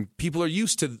Order, and people are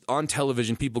used to on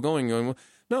television people going, well,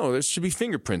 no, there should be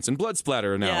fingerprints and blood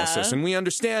splatter analysis. Yeah. And we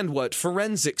understand what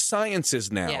forensic science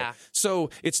is now. Yeah. So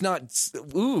it's not,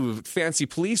 fancy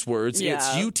police words. Yeah.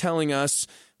 It's you telling us,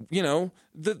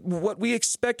 what we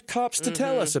expect cops to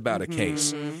tell us about a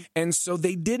case. And so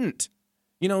they didn't.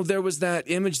 There was that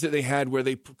image that they had where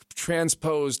they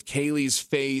transposed Kaylee's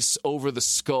face over the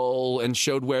skull and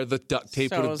showed where the duct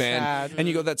tape would have been. Sad. And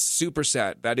you go, that's super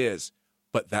sad. That is.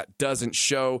 But that doesn't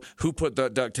show who put the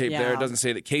duct tape there. It doesn't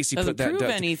say that Casey Doesn't put that prove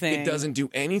duct tape. anything. It doesn't do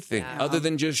anything other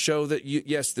than just show that,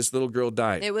 yes, this little girl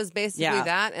died. It was basically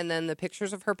that, and then the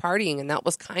pictures of her partying, and that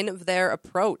was kind of their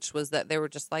approach, was that they were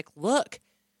just like, look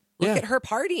at her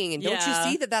partying, and don't you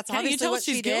see that that's Can't you obviously tell what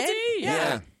she's she guilty? did?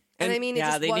 Yeah. And I mean, it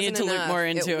just they wasn't needed to look enough. more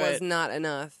into It was it. not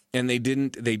enough. And they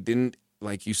didn't,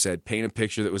 like you said, paint a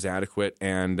picture that was adequate.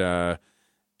 And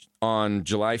on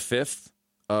July 5th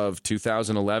of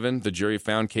 2011, the jury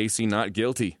found Casey not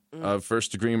guilty of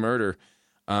first-degree murder,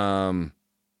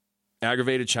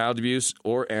 aggravated child abuse,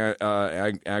 or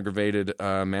aggravated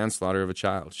manslaughter of a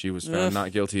child. She was found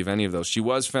not guilty of any of those. She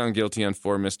was found guilty on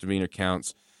 4 misdemeanor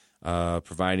counts,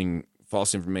 providing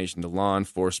false information to law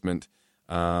enforcement.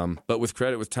 But with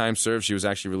credit with time served, she was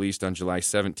actually released on July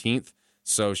 17th.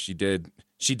 So she did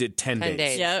 10 days.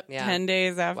 days. Yep. Yeah. 10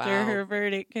 days after Wow. her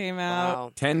verdict came out.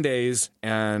 Wow. 10 days,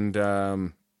 and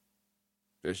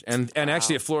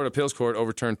actually, a Florida appeals court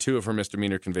overturned 2 of her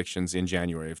misdemeanor convictions in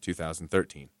January of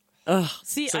 2013. Ugh.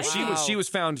 See, So I she was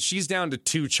found. She's down to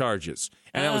 2 charges,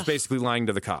 and that was basically lying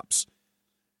to the cops.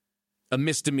 A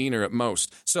misdemeanor at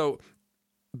most. So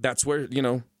that's where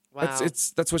Wow.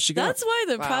 that's what she got. That's why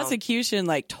the Wow. prosecution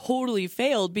totally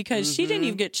failed, because she didn't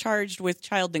even get charged with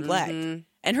child neglect.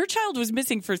 And her child was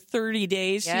missing for 30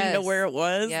 days. She didn't know Yes. where it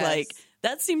was. Yes. Like,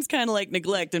 that seems kind of like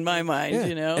neglect in my mind,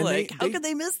 Yeah. And Like, how they- could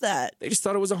they miss that? They just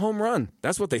thought it was a home run.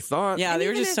 That's what they thought. Yeah, And they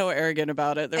were even just if- so arrogant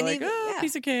about it. They're and like, even- yeah.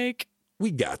 piece of cake. We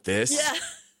got this.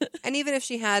 Yeah. And even if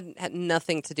she had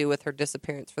nothing to do with her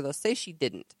disappearance for those, say she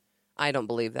didn't. I don't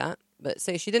believe that. But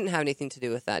say she didn't have anything to do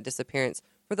with that disappearance.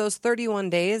 For those 31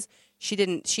 days,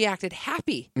 she acted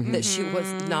happy that she was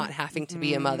not having to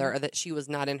be a mother, or that she was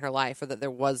not in her life, or that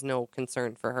there was no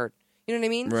concern for her. You know what I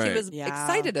mean? Right. She was Yeah.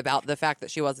 excited about the fact that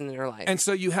she wasn't in her life. And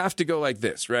so you have to go like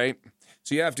this, right?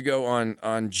 So you have to go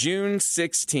on June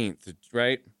 16th,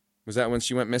 right? Was that when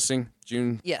she went missing?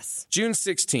 June yes.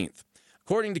 16th.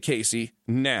 According to Casey,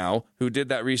 now, who did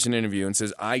that recent interview and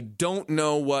says, I don't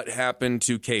know what happened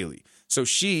to Kaylee. So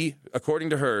she, according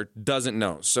to her, doesn't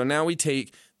know. So now we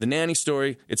take the nanny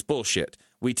story, it's bullshit.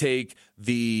 We take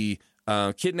the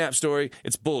kidnap story,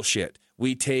 it's bullshit.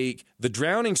 We take the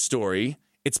drowning story,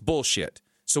 it's bullshit.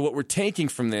 So what we're taking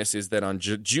from this is that on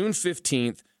June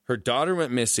 15th, her daughter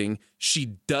went missing.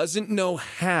 She doesn't know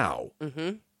how.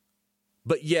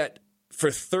 But yet,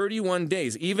 for 31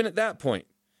 days, even at that point,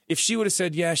 if she would have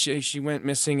said, yeah, she went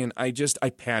missing, and I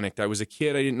panicked. I was a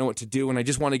kid. I didn't know what to do, and I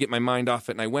just wanted to get my mind off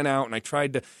it, and I went out, and I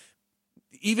tried to,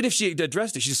 even if she had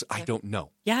addressed it, she's just, I don't know.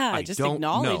 Yeah, I just don't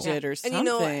acknowledge know. it or And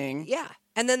something. yeah.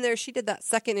 And then she did that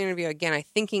second interview again. I'm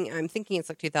thinking it's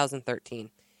like 2013.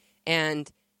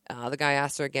 And the guy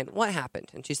asked her again, what happened?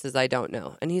 And she says, I don't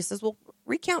know. And he says, well,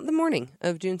 recount the morning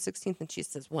of June 16th. And she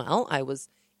says, well, I was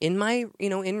in my,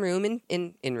 in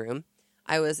room.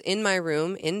 I was in my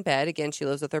room in bed. Again, she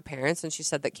lives with her parents. And she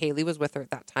said that Kaylee was with her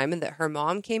at that time and that her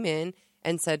mom came in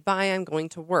and said, bye, I'm going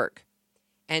to work.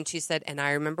 And she said, and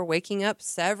I remember waking up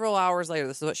several hours later.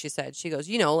 This is what she said. She goes,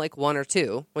 like 1 or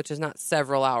 2, which is not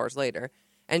several hours later.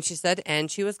 And she said, and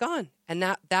she was gone. And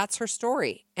that's her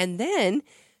story. And then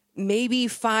maybe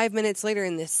 5 minutes later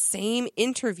in this same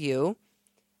interview,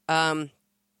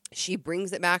 she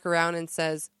brings it back around and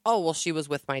says, oh, well, she was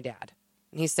with my dad.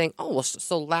 And he's saying, oh, well,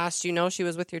 so last she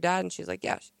was with your dad? And she's like,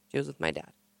 yeah, she was with my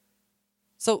dad.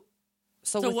 So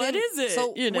what is it,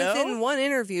 So you know? within one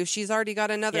interview, she's already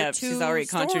got another 2 she's already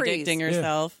stories. contradicting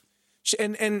herself.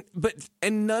 And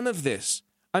none of this.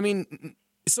 I mean,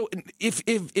 so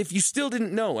if you still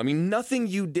didn't know, I mean, nothing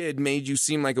you did made you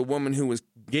seem like a woman who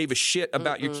gave a shit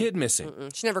about your kid missing.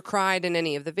 She never cried in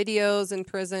any of the videos in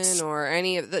prison or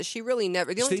any of that. She really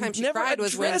never. The only They time she never cried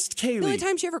was when addressed Kaylee. the only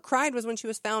time she ever cried was when she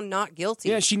was found not guilty.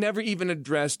 Yeah, she never even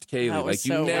addressed Kaylee. That was Like,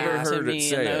 you so never weird to heard her me in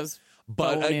say it. those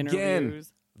But phone again,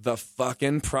 interviews. the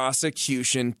fucking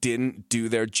prosecution didn't do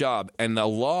their job. And the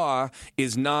law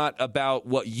is not about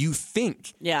what you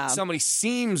think. Yeah. Somebody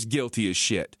seems guilty as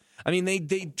shit. I mean, they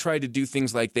tried to do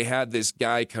things like they had this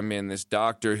guy come in, this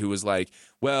doctor who was like,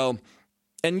 well,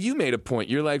 and you made a point.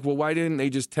 You're like, well, why didn't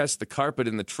they just test the carpet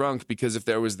in the trunk? Because if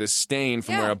there was this stain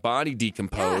from Yeah. where a body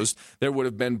decomposed, there would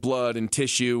have been blood and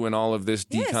tissue and all of this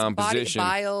decomposition.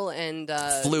 Body, bile and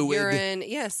Fluid, urine.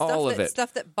 Yes, yeah, all of it.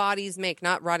 Stuff that bodies make,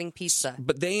 not rotting pizza.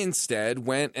 But they instead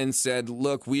went and said,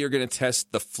 look, we are going to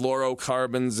test the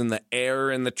fluorocarbons in the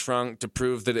air in the trunk to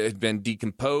prove that it had been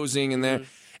decomposing in there.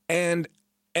 And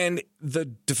the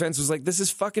defense was like, this is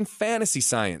fucking fantasy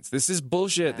science. This is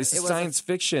bullshit. This It is was science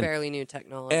fiction. Fairly new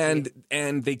technology.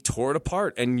 And they tore it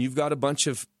apart. And you've got a bunch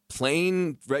of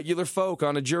plain, regular folk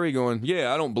on a jury going,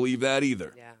 yeah, I don't believe that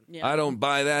either. Yeah. I don't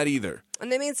buy that either.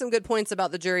 And they made some good points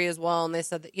about the jury as well. And they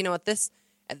said that,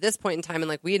 at this point in time, and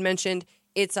like we had mentioned,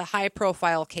 it's a high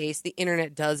profile case. The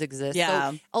internet does exist.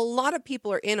 Yeah. So a lot of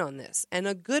people are in on this. And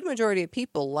a good majority of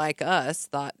people like us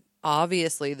thought,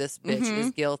 obviously, this bitch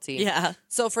is guilty. Yeah.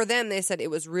 So for them, they said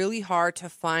it was really hard to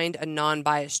find a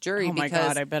non-biased jury. Oh my because,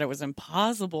 God, I bet it was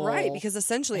impossible. Right, because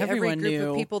essentially Everyone every group knew.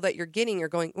 of people that you're getting are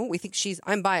going, oh,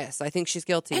 I'm biased. I think she's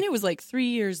guilty. And it was like 3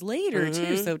 years later,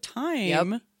 too, so time.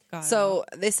 Yep. God. So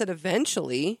they said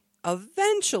eventually,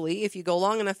 if you go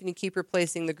long enough and you keep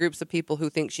replacing the groups of people who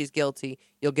think she's guilty,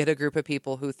 you'll get a group of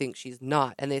people who think she's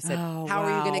not. And they said, Oh, how are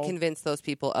you going wow. to convince those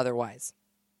people otherwise?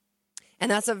 And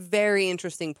that's a very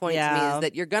interesting point to me, Yeah. is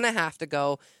that you're going to have to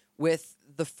go with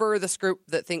the furthest group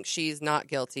that thinks she's not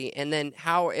guilty. And then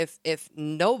how, if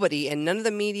nobody and none of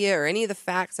the media or any of the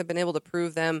facts have been able to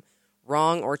prove them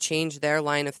wrong or change their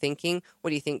line of thinking, what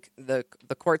do you think? The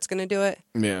court's going to do it?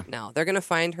 Yeah. No, they're going to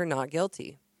find her not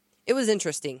guilty. It was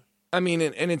interesting. I mean,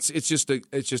 and it's just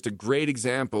a great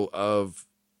example of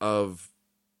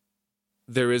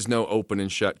there is no open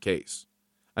and shut case.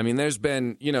 I mean, there's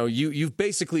been, you've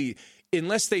basically,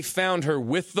 unless they found her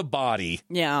with the body,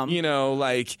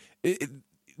 like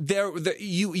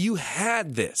you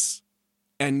had this,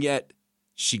 and yet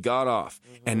she got off.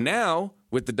 Mm-hmm. And now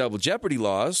with the double jeopardy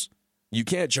laws, you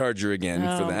can't charge her again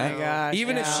for that. My gosh,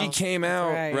 even if she came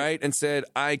out right and said,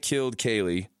 "I killed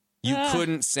Kaylee," you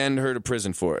couldn't send her to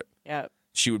prison for it. Yep.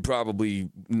 She would probably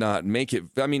not make it.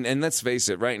 I mean, and let's face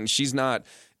it, right? And she's not.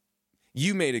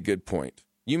 You made a good point.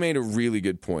 You made a really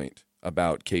good point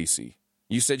about Casey.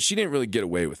 You said she didn't really get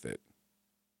away with it.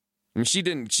 I mean, she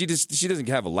didn't. She doesn't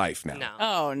have a life now. No.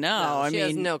 Oh no! She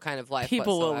has no kind of life.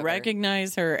 People whatsoever. will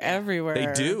recognize her everywhere.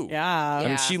 They do. Yeah. I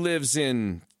mean, she lives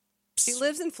in. She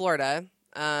lives in Florida.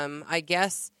 I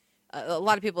guess a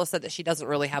lot of people have said that she doesn't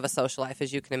really have a social life,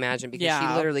 as you can imagine, because she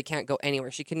literally can't go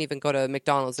anywhere. She couldn't even go to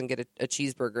McDonald's and get a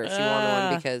cheeseburger if she wanted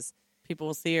one, because people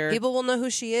will see her. People will know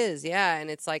who she is. Yeah, and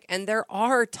it's like, and there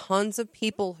are tons of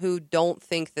people who don't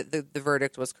think that the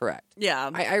verdict was correct.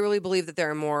 Yeah, I really believe that there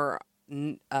are more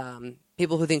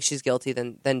people who think she's guilty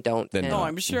than don't. Oh,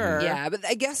 I'm sure. Yeah, but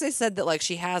I guess they said that like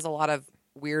she has a lot of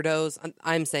weirdos.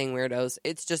 I'm saying weirdos.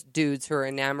 It's just dudes who are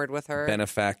enamored with her.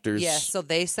 Benefactors. Yes, so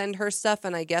they send her stuff,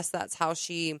 and I guess that's how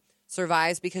she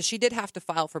survives, because she did have to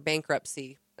file for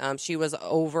bankruptcy. She was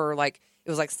over it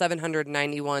was like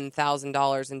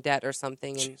 $791,000 in debt or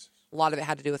something, and a lot of it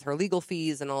had to do with her legal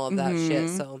fees and all of that shit.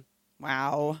 So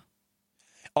wow.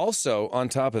 Also, on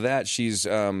top of that, she's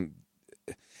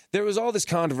there was all this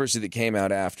controversy that came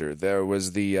out after. There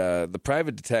was the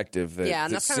private detective that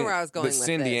and that's kind of where I was going that with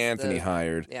Cindy this. Anthony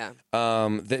hired. Yeah.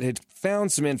 That had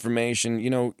found some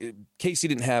information. Casey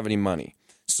didn't have any money,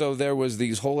 so there was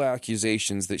these whole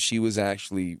accusations that she was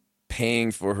actually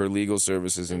paying for her legal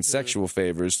services and sexual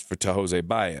favors to Jose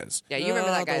Baez. Yeah, you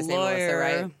remember that guy's name, Melissa,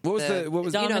 right? What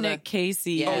was Dominic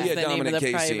Casey? Yeah. Is the name Dominic of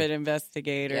the Casey. private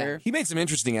investigator. Yeah. He made some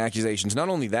interesting accusations. Not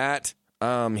only that,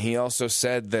 he also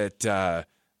said that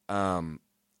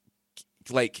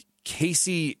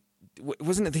Casey,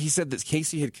 wasn't it that he said that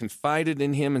Casey had confided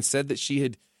in him and said that she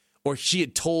had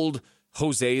told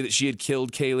Jose that she had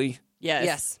killed Kaylee?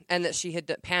 Yes, and that she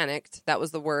had panicked. That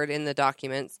was the word in the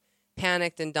documents.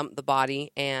 Panicked and dumped the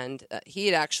body, and he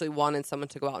had actually wanted someone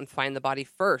to go out and find the body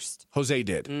first. Jose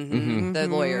did. The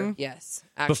lawyer, yes.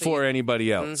 Actually, Before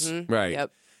anybody else. Right.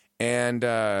 Yep.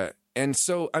 And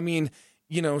so, I mean,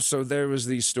 so there was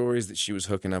these stories that she was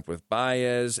hooking up with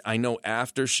Baez. I know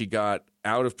after she got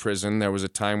out of prison, there was a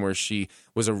time where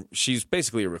she's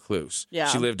basically a recluse. Yeah.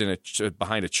 She lived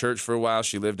behind a church for a while.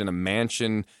 She lived in a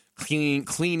mansion,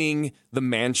 cleaning the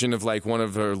mansion of like one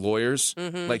of her lawyers.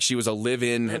 Like she was a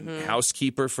live-in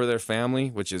housekeeper for their family,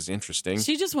 which is interesting.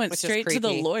 She just went straight to the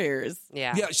lawyers.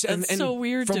 Yeah. That's so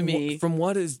weird to me. From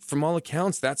all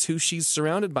accounts, that's who she's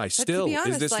surrounded by still, to be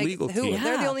honest, is this legal team.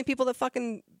 They're the only people that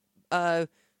fucking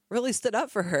really stood up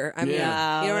for her. I mean,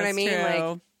 Yeah, you know what I that's mean? true.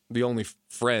 Like, The only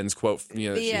friends, quote,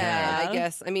 that she had. I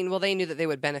guess. I mean, well, they knew that they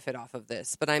would benefit off of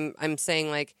this, but I'm saying,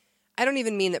 like, I don't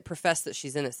even mean that profess that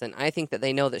she's innocent. I think that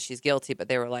they know that she's guilty, but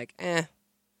they were like, Sure.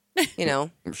 we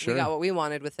got what we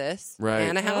wanted with this. Right.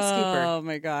 And a housekeeper. Oh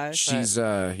my gosh. She's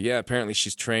apparently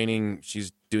she's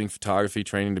doing photography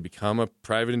training to become a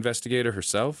private investigator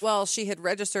herself. Well, she had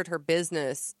registered her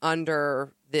business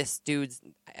under this dude's,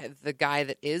 the guy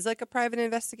that is like a private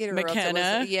investigator.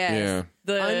 McKenna? Yes.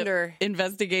 the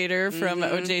investigator from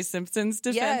O.J. Simpson's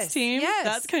defense team. Yes.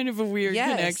 That's kind of a weird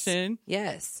connection.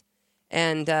 Yes.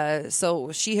 And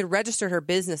so she had registered her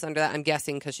business under that, I'm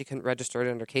guessing, because she couldn't register it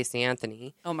under Casey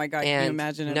Anthony. Oh my God, can you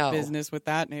imagine a business with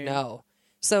that name? No.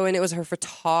 So, and it was her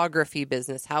photography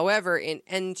business. However,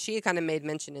 and she kind of made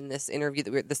mention in this interview,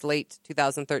 this late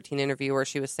 2013 interview, where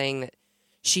she was saying that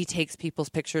she takes people's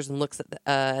pictures and looks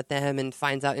at them and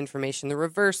finds out information the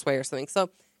reverse way or something. So,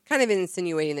 kind of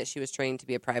insinuating that she was trained to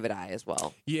be a private eye as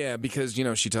well. Yeah, because,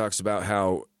 she talks about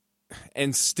how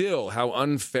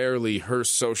unfairly her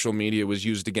social media was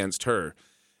used against her.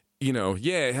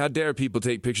 How dare people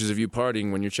take pictures of you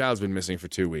partying when your child's been missing for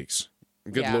 2 weeks?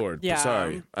 Good Lord. Yeah.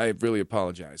 Sorry. I really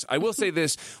apologize. I will say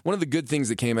this. One of the good things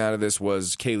that came out of this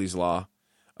was Kaylee's Law,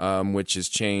 which has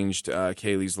changed.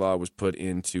 Kaylee's Law was put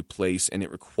into place, and it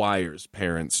requires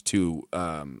parents to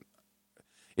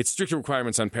it's stricter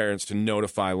requirements on parents to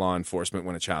notify law enforcement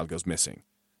when a child goes missing.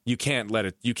 You can't go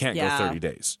 30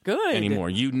 days anymore.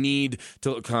 You need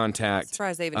to contact. I'm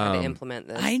surprised they even had to implement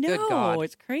this. I know. Good God.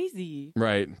 It's crazy.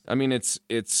 Right. I mean, it's.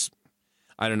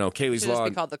 I don't know. Kaylee's Should just law,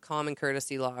 be called the common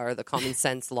courtesy law or the common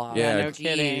sense law. Yeah, no Jeez.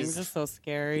 kidding. It's just so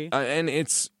scary. and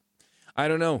it's, I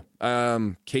don't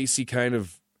know. Casey kind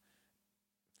of,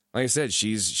 like I said,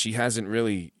 she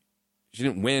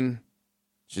didn't win.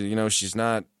 She's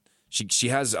not. She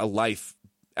has a life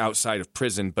outside of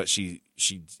prison, but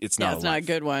it's not. It's not a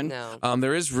good one. No.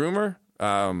 There is rumor.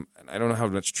 And I don't know how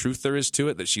much truth there is to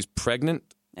it that she's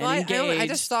pregnant. And Well, I engaged.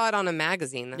 just saw it on a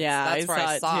magazine. That's where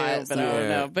I I saw it it. too, but so- I don't Yeah.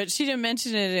 know. But she didn't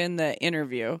mention it in the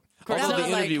interview. Of course, Although That the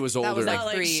was interview was older. That was Not like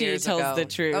like 3 she years tells ago. the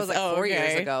truth. That was like Oh, 4 years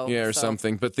okay. ago. Yeah, or so.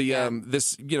 something. But the Yeah.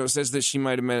 this says that she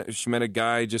met a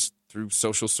guy just through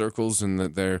social circles and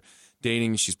that they're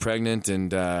dating. She's pregnant,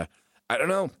 and I don't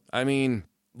know. I mean,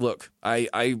 look,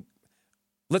 I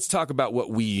let's talk about what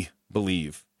we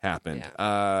believe happened.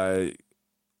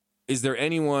 Is there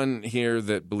anyone here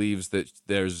that believes that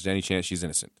there's any chance she's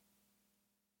innocent?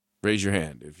 Raise your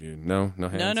hand if you no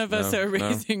hands. None of us are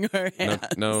raising our hands.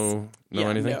 No, Yeah,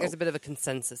 anything. no. There's a bit of a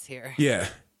consensus here. Yeah,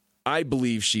 I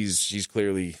believe she's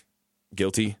clearly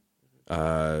guilty.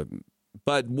 But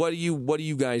what do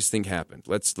you guys think happened?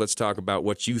 Let's talk about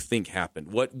what you think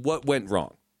happened. What went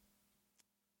wrong?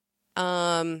 Do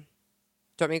you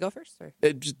want me to go first? Or?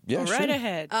 Yeah, Go right sure.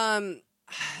 ahead.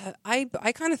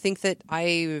 I kind of think that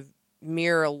I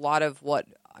mirror a lot of what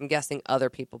I'm guessing other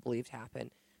people believed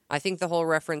happened. I think the whole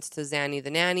reference to Zanny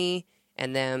the nanny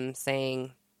and them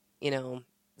saying,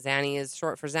 Zanny is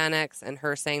short for Xanax, and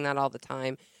her saying that all the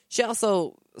time. She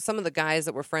also, some of the guys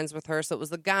that were friends with her, so it was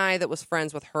the guy that was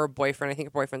friends with her boyfriend. I think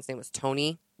her boyfriend's name was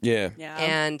Tony. Yeah. yeah.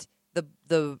 And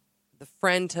the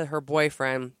friend to her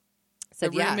boyfriend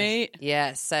said, The roommate?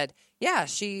 said,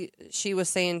 she was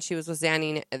saying she was with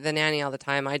Zanny, the nanny, all the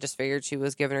time. I just figured she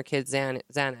was giving her kids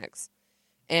Xanax.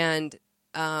 And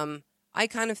I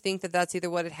kind of think that that's either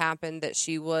what had happened, that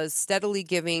she was steadily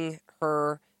giving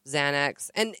her Xanax.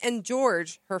 And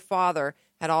George, her father,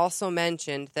 had also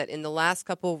mentioned that in the last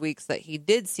couple of weeks that he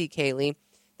did see Kaylee,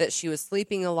 that she was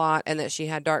sleeping a lot and that she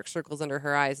had dark circles under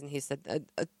her eyes. And he said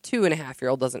a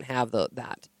 2.5-year-old doesn't have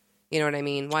that. You know what I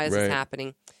mean? Why is this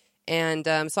happening? And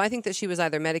so I think that she was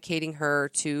either medicating her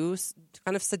to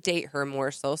kind of sedate her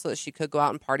more so that she could go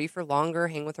out and party for longer,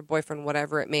 hang with her boyfriend,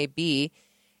 whatever it may be.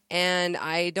 And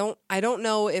I don't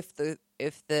know if the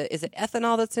is it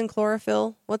ethanol that's in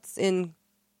chlorophyll? What's in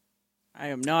I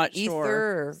am not ether?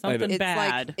 sure. Or Something it's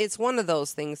bad. Like, it's one of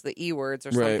those things, the E words or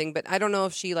Right. something. But I don't know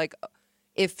if she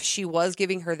was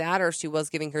giving her that, or if she was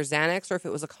giving her Xanax, or if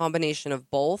it was a combination of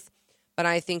both. But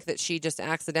I think that she just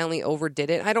accidentally overdid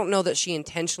it. I don't know that she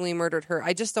intentionally murdered her.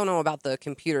 I just don't know about the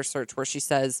computer search where she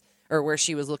says, or where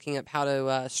she was looking up how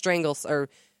to strangle or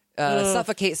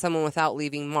suffocate someone without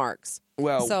leaving marks.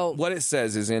 Well, So- what it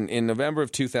says is in November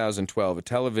of 2012, a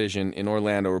television in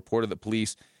Orlando reported that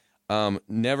police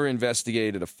never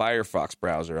investigated a Firefox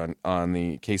browser on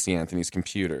the Casey Anthony's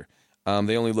computer.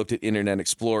 They only looked at Internet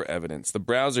Explorer evidence. The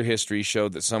browser history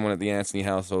showed that someone at the Anthony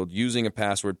household using a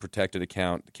password-protected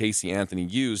account Casey Anthony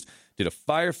used did a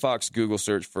Firefox Google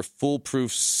search for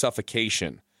foolproof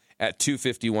suffocation at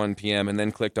 2:51 p.m. and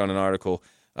then clicked on an article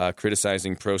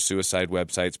criticizing pro-suicide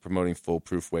websites promoting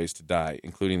foolproof ways to die,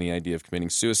 including the idea of committing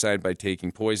suicide by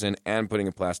taking poison and putting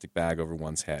a plastic bag over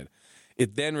one's head.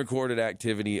 It then recorded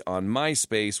activity on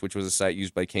MySpace, which was a site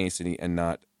used by Casey and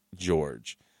not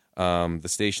George. The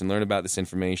station learned about this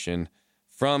information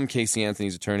from Casey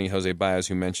Anthony's attorney, Jose Baez,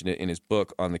 who mentioned it in his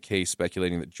book on the case,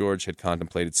 speculating that George had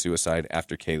contemplated suicide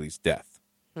after Kaylee's death.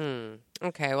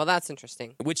 Okay, well, that's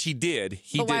interesting. Which he did.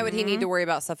 But why would he need to worry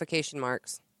about suffocation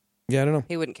marks? Yeah, I don't know.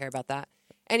 He wouldn't care about that.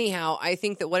 Anyhow, I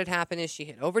think that what had happened is she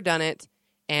had overdone it,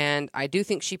 and I do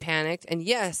think she panicked. And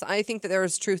yes, I think that there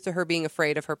was truth to her being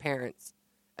afraid of her parents,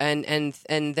 and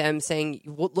them saying,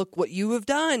 "Look what you have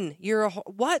done. You're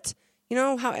what." You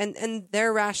know how, and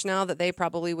their rationale that they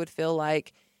probably would feel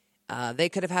like they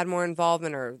could have had more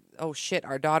involvement, or oh shit,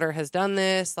 our daughter has done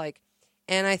this.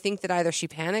 And I think that either she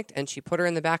panicked and she put her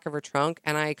in the back of her trunk,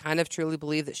 and I kind of truly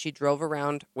believe that she drove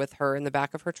around with her in the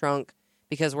back of her trunk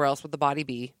because where else would the body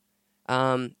be?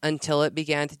 Until it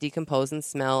began to decompose and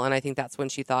smell, and I think that's when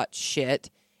she thought shit,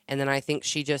 and then I think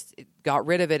she just got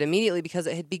rid of it immediately because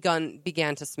it had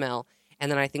began to smell, and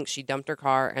then I think she dumped her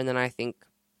car, and then I think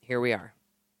here we are.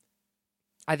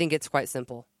 I think it's quite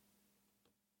simple.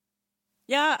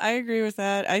 Yeah, I agree with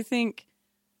that.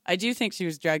 I do think she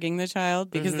was drugging the child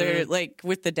because they're like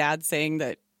with the dad saying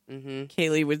that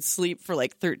Kaylee would sleep for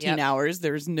like 13 hours.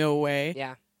 There's no way.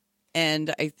 Yeah.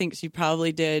 And I think she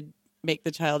probably did make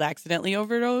the child accidentally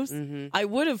overdose. I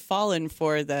would have fallen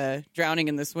for the drowning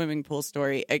in the swimming pool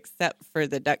story except for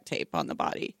the duct tape on the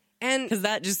body. And because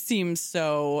that just seems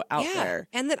so out there.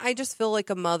 And that I just feel like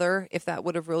a mother, if that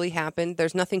would have really happened,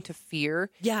 there's nothing to fear.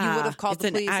 Yeah, you would have called it's the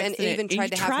an police and accident. even tried You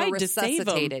to have her tried to save 'em.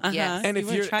 resuscitated. Yes. And You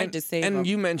would've tried to save him.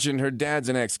 you mentioned her dad's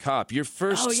an ex-cop, your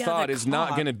first Oh, yeah, thought the is not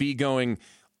cop. going to be going,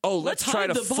 oh, let's try hide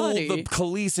to the fool body. the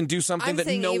police and do something I'm that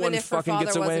saying no even one if her fucking father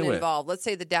gets away wasn't with. involved, let's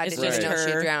say the dad It's didn't just know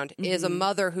she her. drowned, is a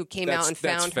mother who came out and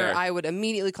That's found fair. her, I would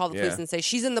immediately call the police Yeah. and say,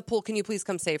 she's in the pool, can you please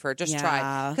come save her? Just try.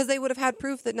 Yeah. Because they would have had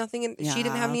proof that she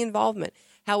didn't have any involvement.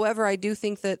 However, I do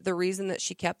think that the reason that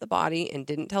she kept the body and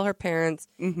didn't tell her parents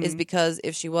is because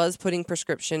if she was putting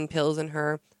prescription pills in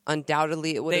her,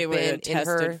 undoubtedly it would They have would been have in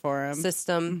tested her for 'em.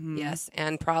 system. Yes,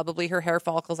 and probably her hair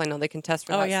follicles. I know they can test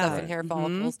for Oh, that yeah. stuff in hair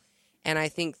follicles. And I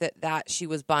think that she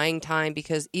was buying time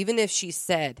because even if she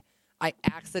said, I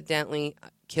accidentally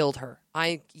killed her.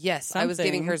 I was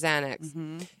giving her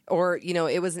Xanax. Or,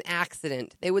 it was an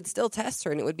accident. They would still test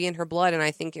her and it would be in her blood. And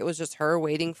I think it was just her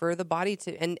waiting for the body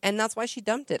to, and that's why she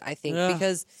dumped it, I think, Ugh,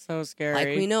 because so scary. like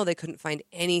we know they couldn't find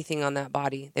anything on that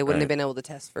body. They wouldn't have been able to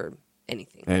test for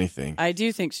anything. I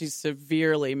do think she's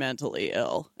severely mentally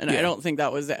ill, and I don't think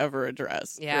that was ever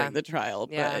addressed during the trial.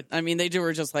 Yeah. But I mean, they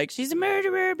were just like, she's a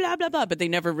murderer, blah blah blah. But they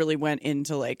never really went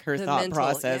into like her The thought mental,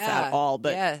 process yeah. at all.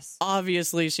 But Yes.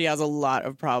 obviously, she has a lot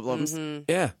of problems.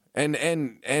 Yeah, and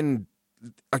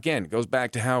again, it goes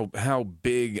back to how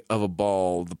big of a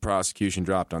ball the prosecution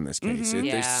dropped on this case. Yeah.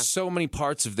 There's so many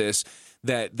parts of this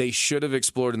that they should have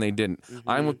explored and they didn't.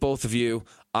 I'm with both of you.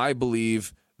 I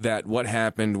believe that what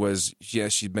happened was,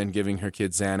 yes, she'd been giving her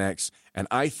kid Xanax, and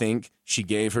I think she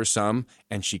gave her some,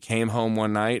 and she came home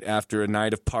one night after a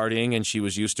night of partying, and she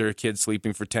was used to her kid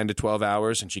sleeping for 10 to 12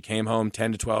 hours, and she came home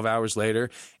 10 to 12 hours later,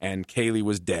 and Kaylee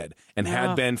was dead, and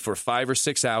had been for 5 or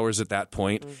 6 hours at that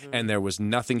point, and there was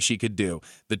nothing she could do.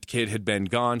 The kid had been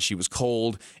gone, she was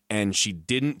cold, and she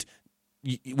didn't.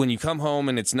 When you come home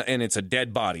and it's a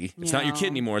dead body, it's not your kid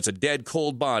anymore. It's a dead,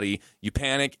 cold body. You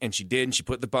panic, and she did. And she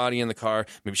put the body in the car.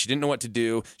 Maybe she didn't know what to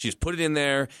do. She just put it in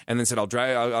there and then said, "I'll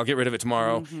get rid of it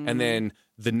tomorrow." And then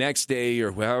the next day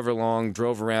or however long,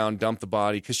 drove around, dumped the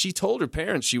body because she told her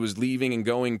parents she was leaving and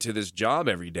going to this job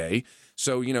every day.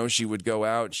 So she would go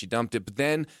out. She dumped it, but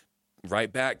then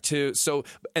right back to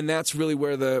and that's really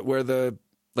where the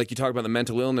like you talk about the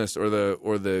mental illness or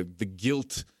the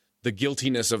guilt. The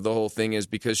guiltiness of the whole thing is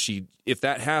because if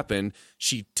that happened,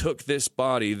 she took this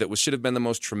body that should have been the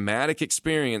most traumatic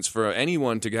experience for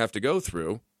anyone to have to go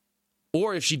through,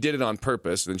 or if she did it on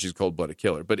purpose, then she's a cold-blooded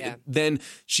killer. But then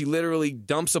she literally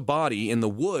dumps a body in the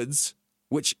woods,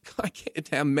 which I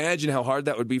can't imagine how hard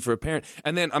that would be for a parent.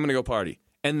 And then I'm going to go party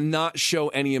and not show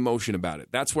any emotion about it.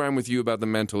 That's where I'm with you about the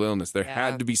mental illness. There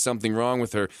had to be something wrong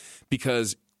with her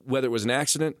because whether it was an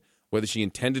accident, whether she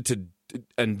intended to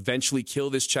eventually kill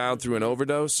this child through an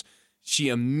overdose, she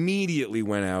immediately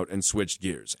went out and switched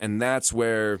gears. And that's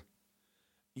where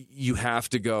you have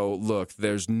to go, look,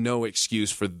 there's no excuse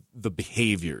for the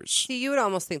behaviors. See, you would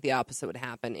almost think the opposite would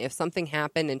happen. If something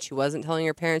happened and she wasn't telling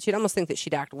her parents, you'd almost think that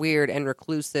she'd act weird and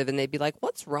reclusive, and they'd be like,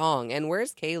 what's wrong? And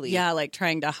where's Kaylee? Yeah, like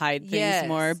trying to hide things Yes.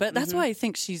 more. But that's why I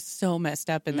think she's so messed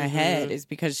up in the head, is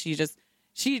because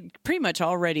she pretty much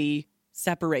already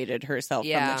separated herself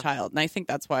from the child. And I think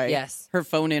that's why her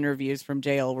phone interviews from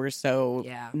jail were so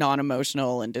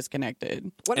non-emotional and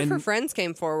disconnected. One of her friends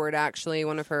came forward, actually,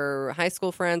 one of her high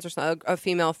school friends or a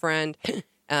female friend,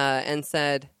 and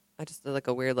said, I just did like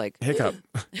a weird hiccup.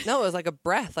 No, it was like a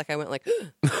breath. Like I went like,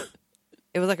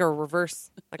 it was like a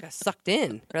reverse, like I sucked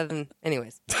in rather than,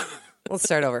 anyways. Let's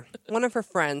start over. One of her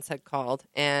friends had called,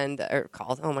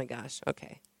 oh my gosh,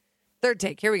 okay. Third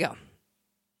take, here we go.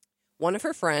 One of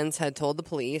her friends had told the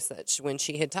police that when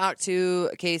she had talked to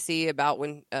Casey about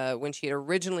when she had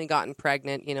originally gotten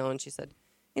pregnant, and she said,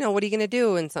 what are you going to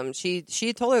do? And she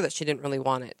had told her that she didn't really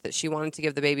want it, that she wanted to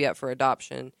give the baby up for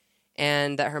adoption,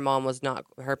 and that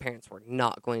her parents were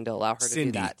not going to allow her to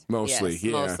do that. Mostly, yes,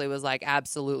 yeah. Mostly was like,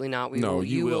 absolutely not.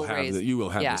 You will have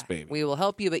this baby. We will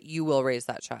help you, but you will raise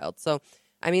that child. So,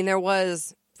 I mean, there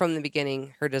was from the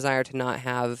beginning her desire to not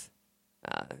have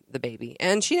the baby,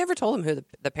 and she never told him who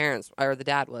the parents or the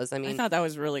dad was. I mean, I thought that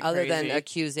was really other crazy. than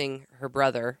accusing her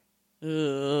brother.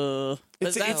 But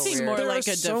that seemed more there like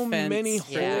are a so defense many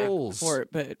holes. court,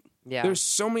 but Yeah, There's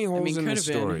so many holes in could this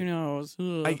have been. story. Who knows?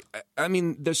 Ugh. I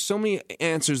mean, there's so many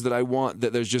answers that I want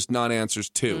that there's just not answers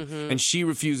to, and she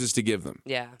refuses to give them.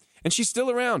 yeah. And she's still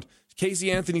around.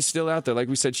 Casey Anthony's still out there. Like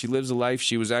we said, she lives a life.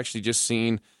 She was actually just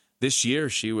seen this year.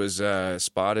 She was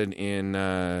spotted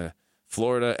in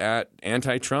Florida at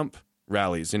anti-Trump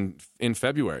rallies in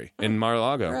February in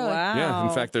Mar-a-Lago. Really? Wow. Yeah,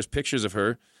 in fact, there's pictures of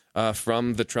her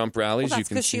from the Trump rallies. Well, You that's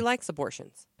can because see. she likes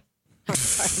abortions.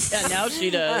 Yeah, now she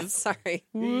does. Sorry.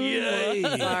 Yay.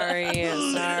 Sorry.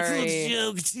 Little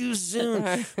joke too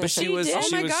soon. But she was. Oh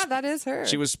she my was, God, that is her.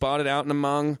 She was spotted out and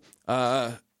among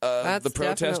That's the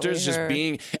protesters, definitely just her.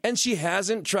 being, and she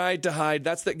hasn't tried to hide.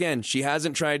 She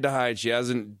hasn't tried to hide. She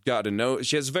hasn't got a no.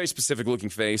 She has a very specific looking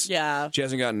face. Yeah. She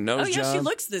hasn't gotten a nose Oh yeah, job. she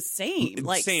looks the same.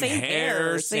 Like same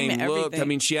hair, same look. everything. I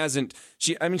mean, she hasn't.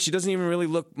 She doesn't even really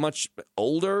look much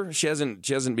older. She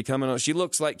hasn't become. She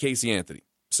looks like Casey Anthony.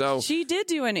 So she did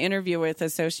do an interview with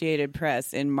Associated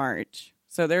Press in March.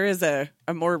 So there is a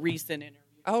more recent interview.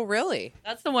 Oh, really?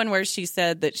 That's the one where she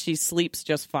said that she sleeps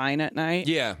just fine at night.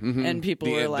 yeah, mhm. And people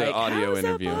The- were the like, audio "How is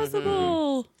interview. that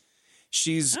possible?"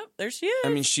 She's. Oh, there she is. I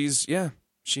mean, she's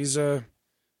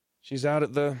out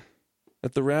at the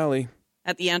rally.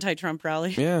 At the anti-Trump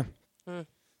rally. Yeah.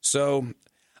 So,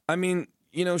 I mean,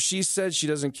 she said she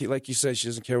doesn't, like you said, she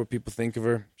doesn't care what people think of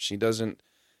her. She doesn't.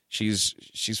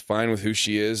 She's fine with who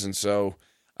she is, and so,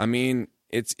 I mean,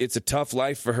 it's a tough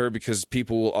life for her because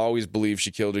people will always believe she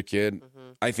killed her kid.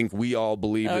 I think we all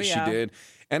believe that yeah. she did,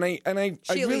 and I She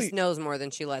at really, least knows more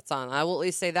than she lets on. I will at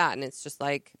least say that, and it's just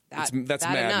like that. That's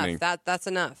that maddening. enough. That's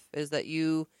enough. Is that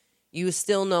you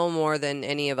still know more than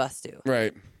any of us do.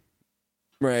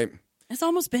 right. It's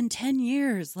almost been 10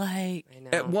 years. Like, I know.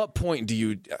 At what point do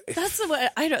you? that's the way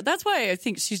that's why I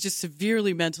think she's just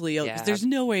severely mentally ill. Because Yeah. there's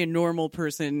no way a normal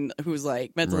person who's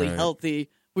like mentally Right. healthy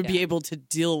would be Yeah. able to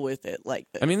deal with it like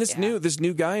this. I mean, this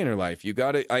new guy in her life. You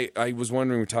got to. I was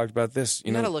wondering. We talked about this.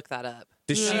 You gotta look that up.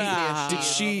 Did she? Yeah.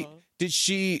 Did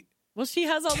she? well, she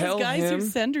has all tell those guys who him-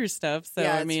 send her stuff. So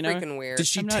yeah, I it's mean, freaking weird. Did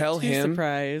she I'm not tell too him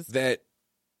surprised. that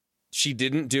she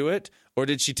didn't do it, or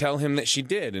did she tell him that she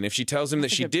did? And if she tells him that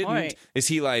That's a she good didn't, point. is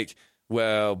he like,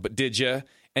 well, but did you?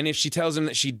 And if she tells him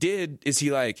that she did, is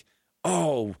he like,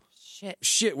 oh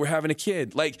shit, we're having a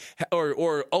kid? Like,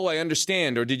 or oh, I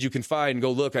understand. Or did you confide and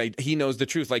go, look, he knows the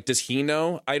truth? Like, does he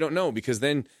know? I don't know, because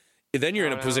then you're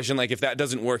in a position like, if that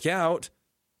doesn't work out,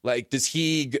 like, does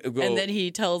he go? And then he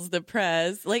tells the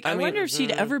press. Like, I mean, wonder if she'd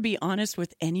ever be honest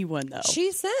with anyone, though.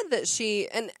 She said that she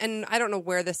and I don't know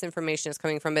where this information is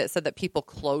coming from, but it said that people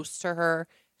close to her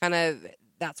kind of,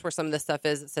 that's where some of this stuff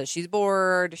is. It says she's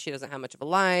bored, she doesn't have much of a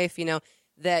life,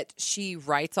 that she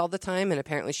writes all the time, and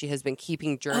apparently she has been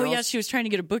keeping journals. Oh yeah, she was trying to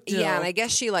get a book deal. Yeah, and I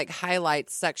guess she like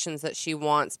highlights sections that she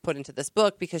wants put into this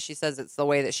book because she says it's the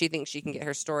way that she thinks she can get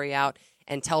her story out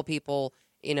and tell people,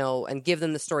 and give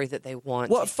them the story that they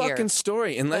want. what to hear. fucking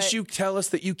story? Unless But- you tell us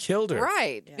that you killed her,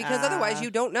 Right, because Yeah. otherwise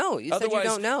you don't know. You said you Otherwise,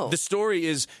 don't know. the story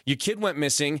is your kid went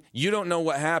missing, you don't know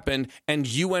what happened, and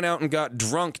you went out and got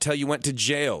drunk till you went to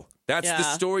jail. That's the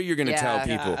Yeah. story you're going to tell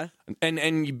Yeah. people.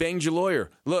 And you banged your lawyer.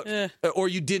 Look, or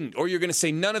you didn't, or you're going to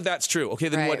say none of that's true. Okay,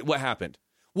 then Right. what happened?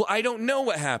 Well, I don't know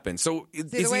what happened. So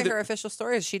It's either way, her official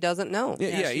story is she doesn't know.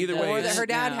 yeah, she either does. way. Or that it's- her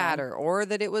dad No. had her, or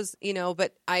that it was,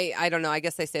 but I don't know. I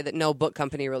guess they say that no book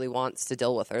company really wants to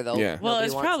deal with her, though. Yeah. Well, Nobody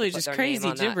it's wants to probably put just their crazy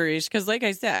name on that. gibberish. Because, like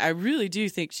I said, I really do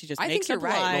think she just I makes think up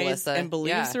you're right, lies Melissa. and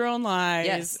believes Yeah. her own lies.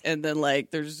 Yes. And then,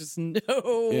 like, there's just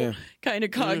no Yeah. kind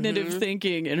of cognitive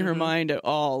thinking in her mind at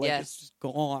all. Like, Yes. it's just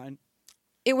gone.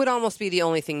 It would almost be the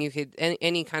only thing you could,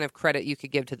 any kind of credit you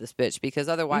could give to this bitch, because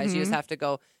otherwise you just have to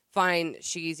go, fine,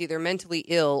 she's either mentally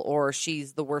ill or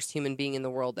she's the worst human being in the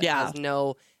world that Yeah. has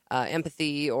no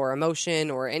empathy or emotion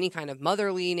or any kind of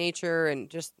motherly nature, and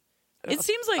just It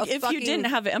seems like a if you didn't fucking-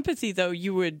 have empathy, though,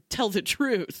 you would tell the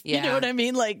truth. You Yeah. know what I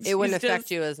mean? Like, it wouldn't she's affect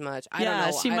just- you as much. I yeah,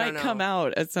 don't know. she I might don't know. come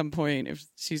out at some point if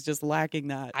she's just lacking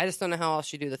that. I just don't know how else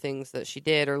she do the things that she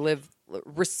did or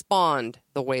respond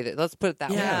the way that, let's put it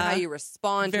that way. Yeah. How you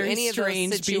respond Very to any of those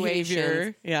strange situations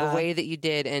behavior. Yeah. the way that you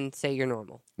did, and say you're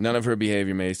normal. None of her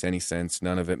behavior makes any sense.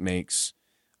 None of it makes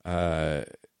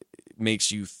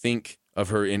you think of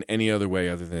her in any other way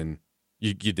other than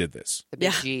you did this. The big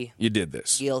Yeah. G. You did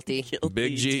this. Guilty.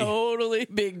 Big G. Totally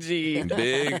big G.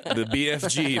 The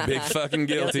BFG, big fucking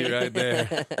guilty right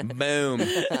there. Boom.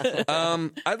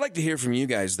 I'd like to hear from you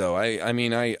guys, though. I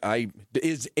mean,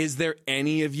 is there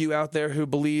any of you out there who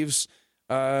believes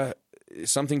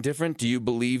something different? Do you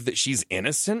believe that she's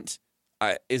innocent?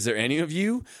 Is there any of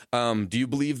you? Do you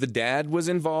believe the dad was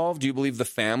involved? Do you believe the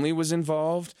family was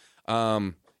involved?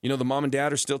 The mom and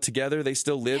dad are still together. They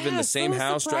still live in Yeah, the same so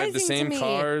house, drive the surprising to same me.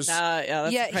 cars. Yeah,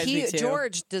 that surprised me too.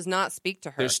 George does not speak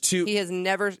to her. There's two- He has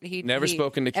never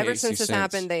spoken to ever Casey since this since.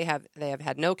 happened. They have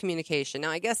had no communication. Now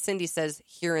I guess Cindy says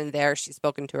here and there she's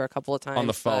spoken to her a couple of times On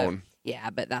the but- phone. yeah,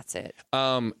 but that's it.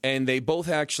 And they both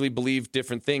actually believe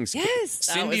different things. Yes.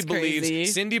 That was crazy.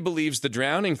 Cindy believes the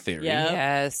drowning theory. Yeah.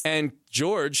 Yes. And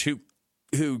George,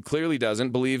 who clearly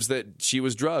doesn't, believes that she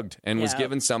was drugged and was Yeah.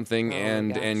 given something, Oh my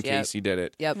and gosh, and yep. Casey did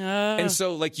it. Yep. And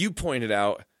so, like you pointed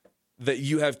out, that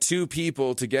you have two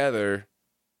people together.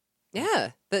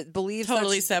 Yeah, that believes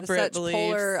Totally such separate such beliefs.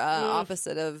 polar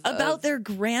opposite of About their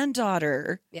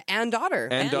granddaughter. yeah, and daughter.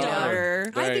 And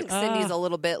daughter. I Right. think Cindy's a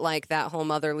little bit like that whole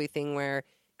motherly thing where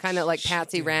kind of like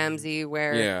Patsy Ramsey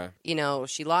where Yeah. you know,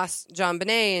 she lost John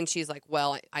Bonet and she's like,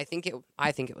 well, I think it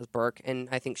was Burke and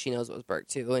I think she knows it was Burke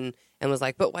too and was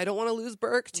like, but I don't want to lose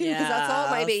Burke too because that's all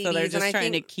my babies. So they're just and I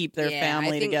trying think, to keep their yeah,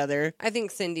 family I think, together. I think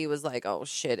Cindy was like, oh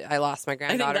shit, I lost my I think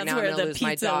granddaughter. that's Now I'm where going to the lose my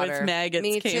pizza daughter. with maggots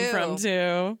Me came from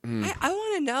too. I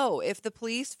want to know if the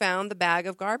police found the bag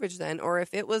of garbage then, or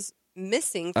if it was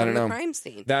missing I from don't the know. crime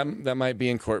scene. That might be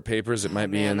in court papers. It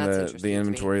might be man, in that's the interesting to me.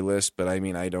 inventory list, but I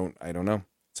mean, I don't know.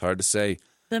 It's hard to say.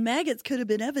 The maggots could have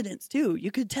been evidence too.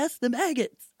 You could test the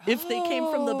maggots if they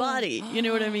came from the body. You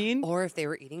know what I mean? Or if they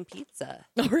were eating pizza.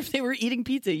 Or if they were eating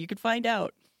pizza, you could find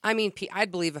out. I mean,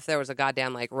 I'd believe if there was a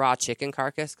goddamn like raw chicken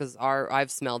carcass because I've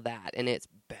smelled that and it's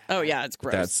bad. Oh yeah, it's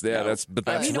gross. That's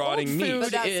mean, rotting old meat. food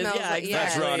But that is- smells yeah, like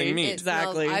That's rotting meat. it smells-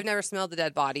 Exactly. I've never smelled the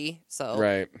dead body, so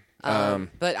Right.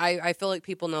 But I feel like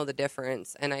people know the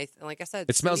difference, and like I said,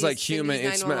 It smells like human.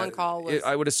 Cindy's 911 call was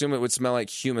I would assume it would smell like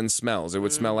human smells. It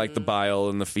would smell like the bile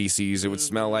and the feces. It would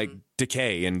smell like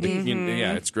decay and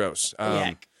yeah, it's gross.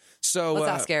 Yuck. So let's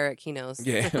ask Eric. He knows.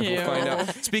 Yeah, we'll Ew. find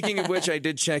out. Speaking of which, I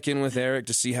did check in with Eric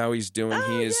to see how he's doing.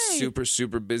 He is yay. super,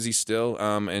 super busy still,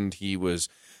 and he was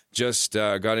just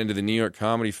got into the New York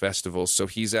Comedy Festival, so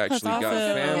he's actually got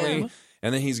awesome. family,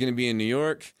 and then he's going to be in New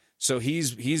York. So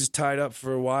he's tied up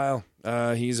for a while.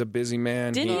 He's a busy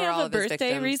man. Didn't he Or all have a of his birthday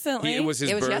victims. recently? It was his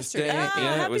It was birthday. yesterday. Yeah, Oh,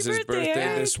 it happy was his birthday, birthday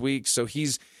Eric. this week. So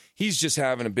he's just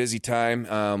having a busy time.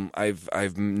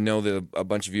 I've know that a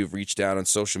bunch of you have reached out on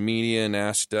social media and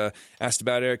asked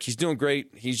about Eric. He's doing great.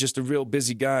 He's just a real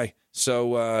busy guy. So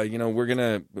we're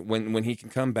gonna when he can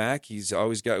come back. He's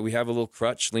always got. We have a little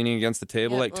crutch leaning against the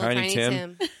table Yep, like little Tiny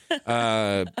Tim.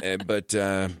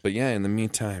 But yeah, in the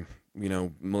meantime,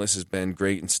 Melissa's been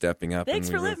great in stepping up. Thanks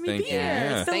and we for really letting me thank be you. here.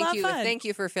 Yeah. It's been a lot of fun. Thank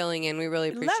you for filling in. We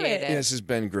really Love appreciate it. it. This has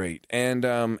been great, and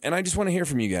I just want to hear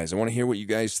from you guys. I want to hear what you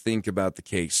guys think about the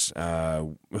case.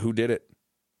 Who did it?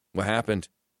 What happened?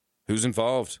 Who's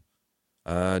involved?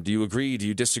 Do you agree? Do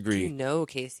you disagree? You know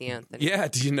Casey Anthony. Yeah.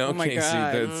 Do you know Oh my Casey?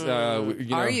 God.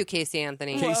 That's Are you Casey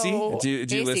Anthony? Casey? Whoa. Do you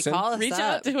Casey, listen? call us Reach up.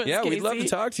 out to us, Yeah, we'd love to Casey.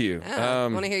 talk to you. Yeah, I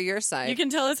want to hear your side. You can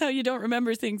tell us how you don't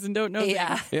remember things and don't know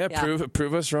yeah. things. Yeah,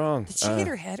 prove us wrong. Did she hit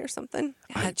her head or something?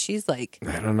 God, she's like,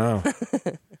 I don't know.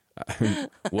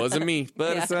 Wasn't me,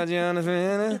 but Yeah. I saw you on the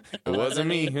fan. It wasn't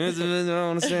me. On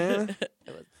the stand.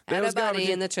 had a was garbage.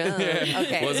 buddy in the trunk.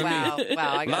 Okay, Wasn't me.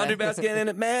 wow. I got Laundry it. basket and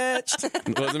it matched.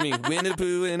 Wasn't me. Winnie the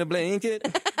Pooh in a blanket.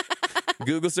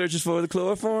 Google searches for the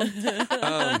chloroform.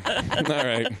 All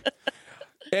right.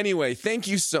 Anyway, thank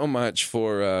you so much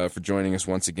for joining us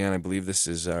once again. I believe this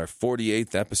is our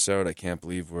 48th episode. I can't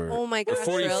believe we're Oh my gosh,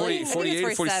 40, really? 40, I think it's 48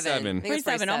 or 47. I think it's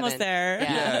 47, almost there.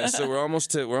 Yeah. Yeah, so we're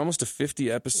almost to 50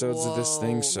 episodes of this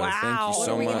thing. So thank Wow. you What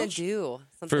so are we gonna much. do?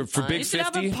 Something For fun? Big We should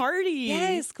have 50? a party.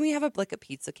 Yes, can we have a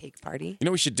pizza cake party? You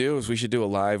know what we should do is we should do a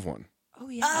live one. Oh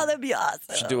yeah. Oh, that'd be awesome.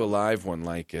 We should do a live one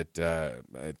like at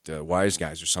Wise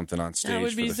Guys or something on stage. That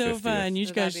would for be the so 50th. fun. You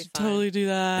That'd guys be should fun. totally do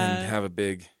And that. have a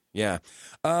big, yeah.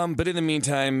 But in the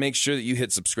meantime, make sure that you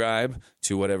hit subscribe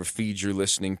to whatever feed you're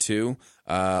listening to.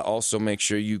 Also, make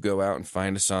sure you go out and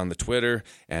find us on the Twitter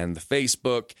and the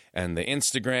Facebook and the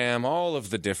Instagram, all of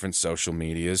the different social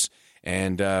medias.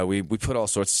 And we put all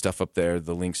sorts of stuff up there,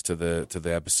 the links to the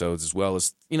episodes, as well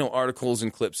as articles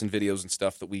and clips and videos and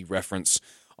stuff that we reference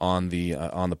on the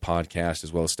podcast,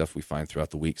 as well as stuff we find throughout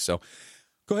the week. So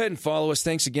go ahead and follow us.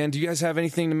 Thanks again. Do you guys have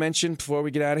anything to mention before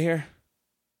we get out of here?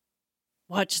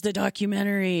 Watch the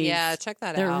documentary. Yeah, check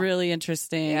that They're out. really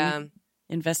interesting. Yeah.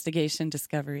 Investigation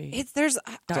Discovery. There's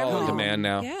It's all on .com. demand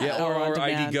now. Yeah. or on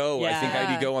demand. IDGo. I think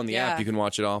Yeah. IDGo on the app, Yeah. you can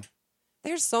watch it all.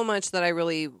 there's so much that I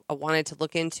really wanted to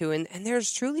look into, and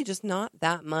there's truly just not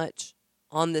that much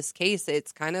on this case.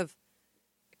 It's kind of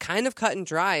cut and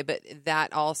dry, but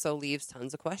that also leaves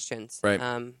tons of questions. Right.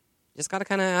 Just got to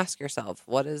kind of ask yourself,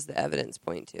 what does the evidence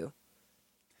point to?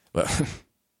 But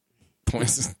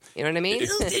points, You know what I mean?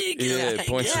 it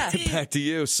points back to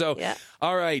you. So, Yeah.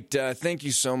 all right. Thank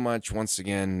you so much once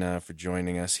again for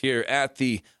joining us here at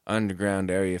the Underground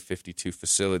Area 52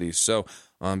 facilities. So,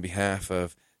 on behalf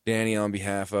of Danny, on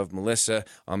behalf of Melissa,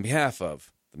 on behalf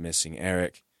of the missing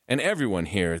Eric, and everyone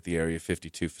here at the Area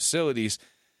 52 facilities,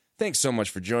 thanks so much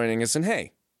for joining us. And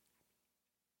hey,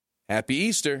 happy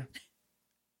Easter.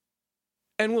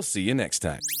 And we'll see you next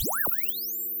time.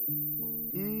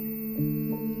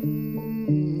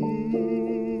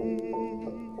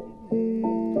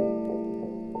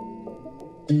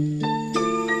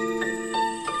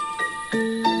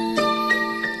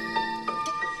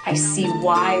 I see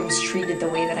why I was treated the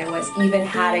way that I was, even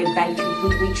had I been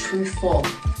completely truthful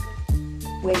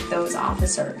with those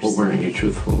officers. What weren't you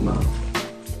truthful about?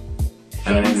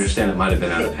 And I understand it might have been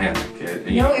out of panic.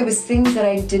 It was things that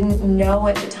I didn't know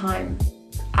at the time.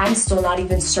 I'm still not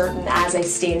even certain as I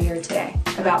stand here today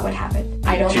about what happened.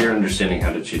 I don't know. To your understanding,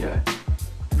 how did she die?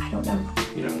 I don't know.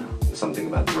 You don't know. Something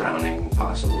about drowning,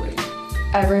 possibly.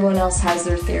 Everyone else has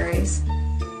their theories.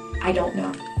 I don't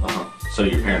know. So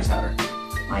your parents had her?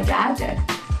 My dad did.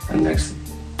 And next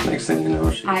thing you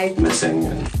know, she's missing,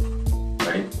 and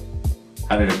right?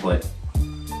 How did it play?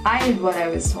 I did what I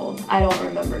was told. I don't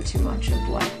remember too much of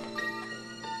what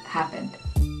happened.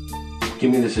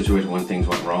 Give me the situation when things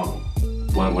went wrong.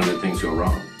 When did things go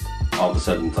wrong? All of a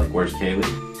sudden, it's like, where's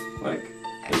Kaylee? Like,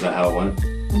 is that how it went?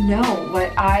 No,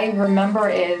 what I remember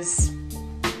is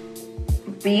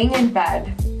being in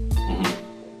bed,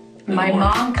 my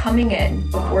mom coming in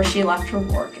before she left for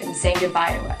work and saying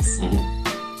goodbye to us,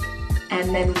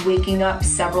 and then waking up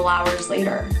several hours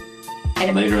later.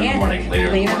 And later in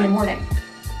the morning.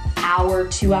 Hour,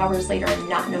 2 hours later, and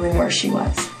not knowing where she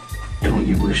was. Don't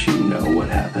you wish you know what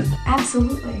happened?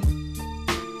 Absolutely.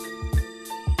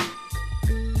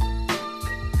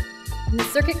 In the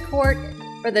Circuit Court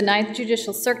for the 9th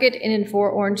Judicial Circuit in and for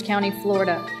Orange County,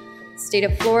 Florida. State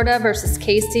of Florida versus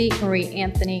Casey Marie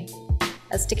Anthony.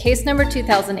 As to case number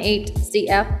 2008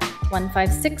 CF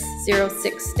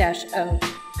 15606-0.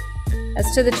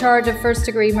 As to the charge of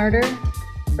first-degree murder,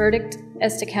 verdict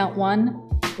as to count 1.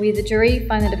 We, the jury,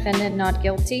 find the defendant not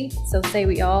guilty, so say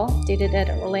we all, dated at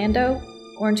Orlando,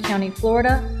 Orange County,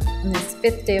 Florida, on this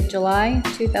 5th day of July,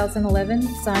 2011,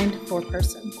 signed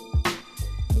foreperson.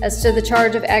 As to the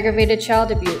charge of aggravated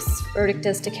child abuse, verdict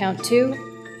as to count 2.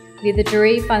 We, the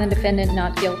jury, find the defendant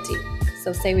not guilty,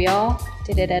 so say we all,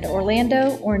 dated at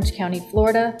Orlando, Orange County,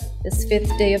 Florida, this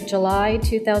 5th day of July,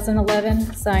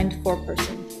 2011, signed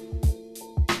foreperson.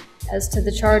 As to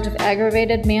the charge of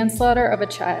aggravated manslaughter of a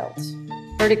child,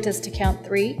 verdict is to count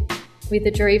 3. We,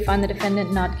 the jury, find the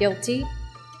defendant not guilty.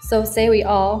 So say we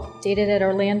all, dated at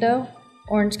Orlando,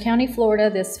 Orange County, Florida,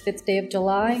 this 5th day of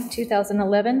July,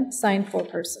 2011, signed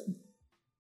foreperson.